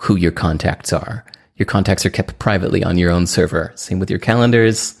who your contacts are. Your contacts are kept privately on your own server. Same with your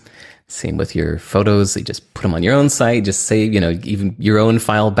calendars. Same with your photos. You just put them on your own site. Just say, even your own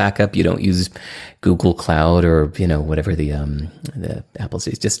file backup. You don't use Google Cloud or, whatever the Apple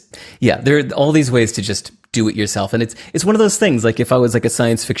says. Just, there are all these ways to just do it yourself. And it's one of those things, like if I was like a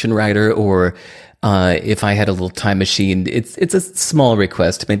science fiction writer, or, if I had a little time machine, it's a small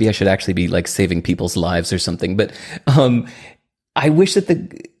request. Maybe I should actually be like saving people's lives or something. But, I wish that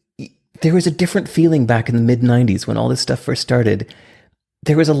there was a different feeling back in the mid 90s when all this stuff first started.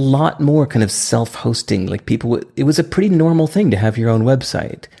 There was a lot more kind of self-hosting. Like it was a pretty normal thing to have your own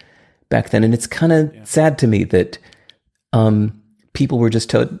website back then. And it's kind of sad to me that people were just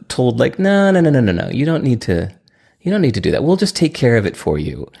told like, no, you don't need to do that. We'll just take care of it for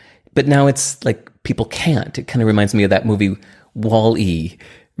you. But now it's like people can't. It kind of reminds me of that movie Wall-E.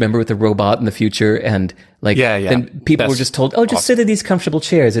 Remember, with the robot in the future, and like, then people were just told, oh, just sit in these comfortable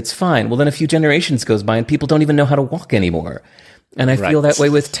chairs. It's fine. Well, then a few generations goes by and people don't even know how to walk anymore. And I feel that way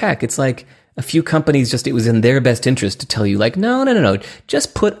with tech. It's like a few companies it was in their best interest to tell you like, no,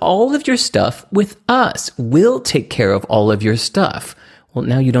 just put all of your stuff with us. We'll take care of all of your stuff. Well,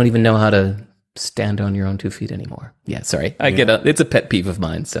 now you don't even know how to stand on your own 2 feet anymore. Yeah, sorry. It's a pet peeve of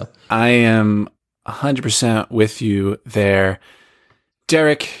mine. So I am 100% with you there.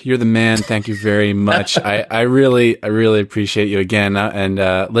 Derek, you're the man. Thank you very much. I really appreciate you again.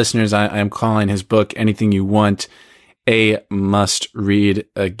 And listeners, I am calling his book Anything You Want a must read.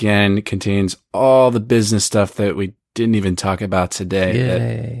 Again, contains all the business stuff that we didn't even talk about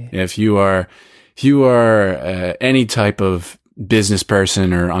today. That, if you are any type of business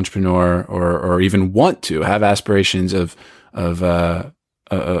person or entrepreneur, or even want to have aspirations of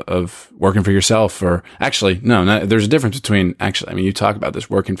working for yourself, or actually, there's a difference between you talk about this,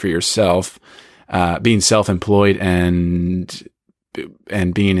 working for yourself, being self-employed and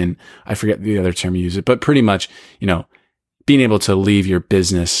being in, I forget the other term you use it, but pretty much, being able to leave your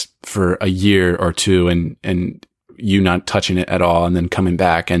business for a year or two and you not touching it at all, and then coming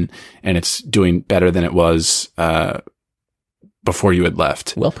back and it's doing better than it was, before you had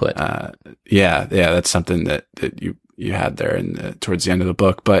left. Well put. That's something that you had there towards the end of the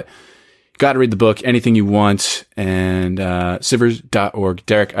book. But got to read the book, anything you want, and sivers.org.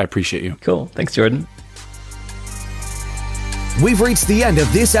 Derek, I appreciate you. Cool. Thanks, Jordan. We've reached the end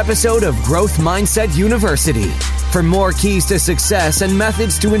of this episode of Growth Mindset University. For more keys to success and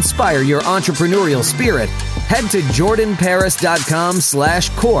methods to inspire your entrepreneurial spirit, head to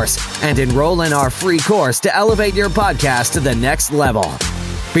jordanparis.com/course and enroll in our free course to elevate your podcast to the next level.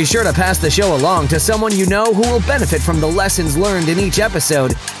 Be sure to pass the show along to someone you know who will benefit from the lessons learned in each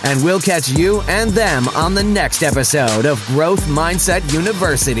episode, and we'll catch you and them on the next episode of Growth Mindset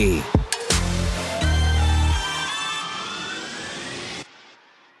University.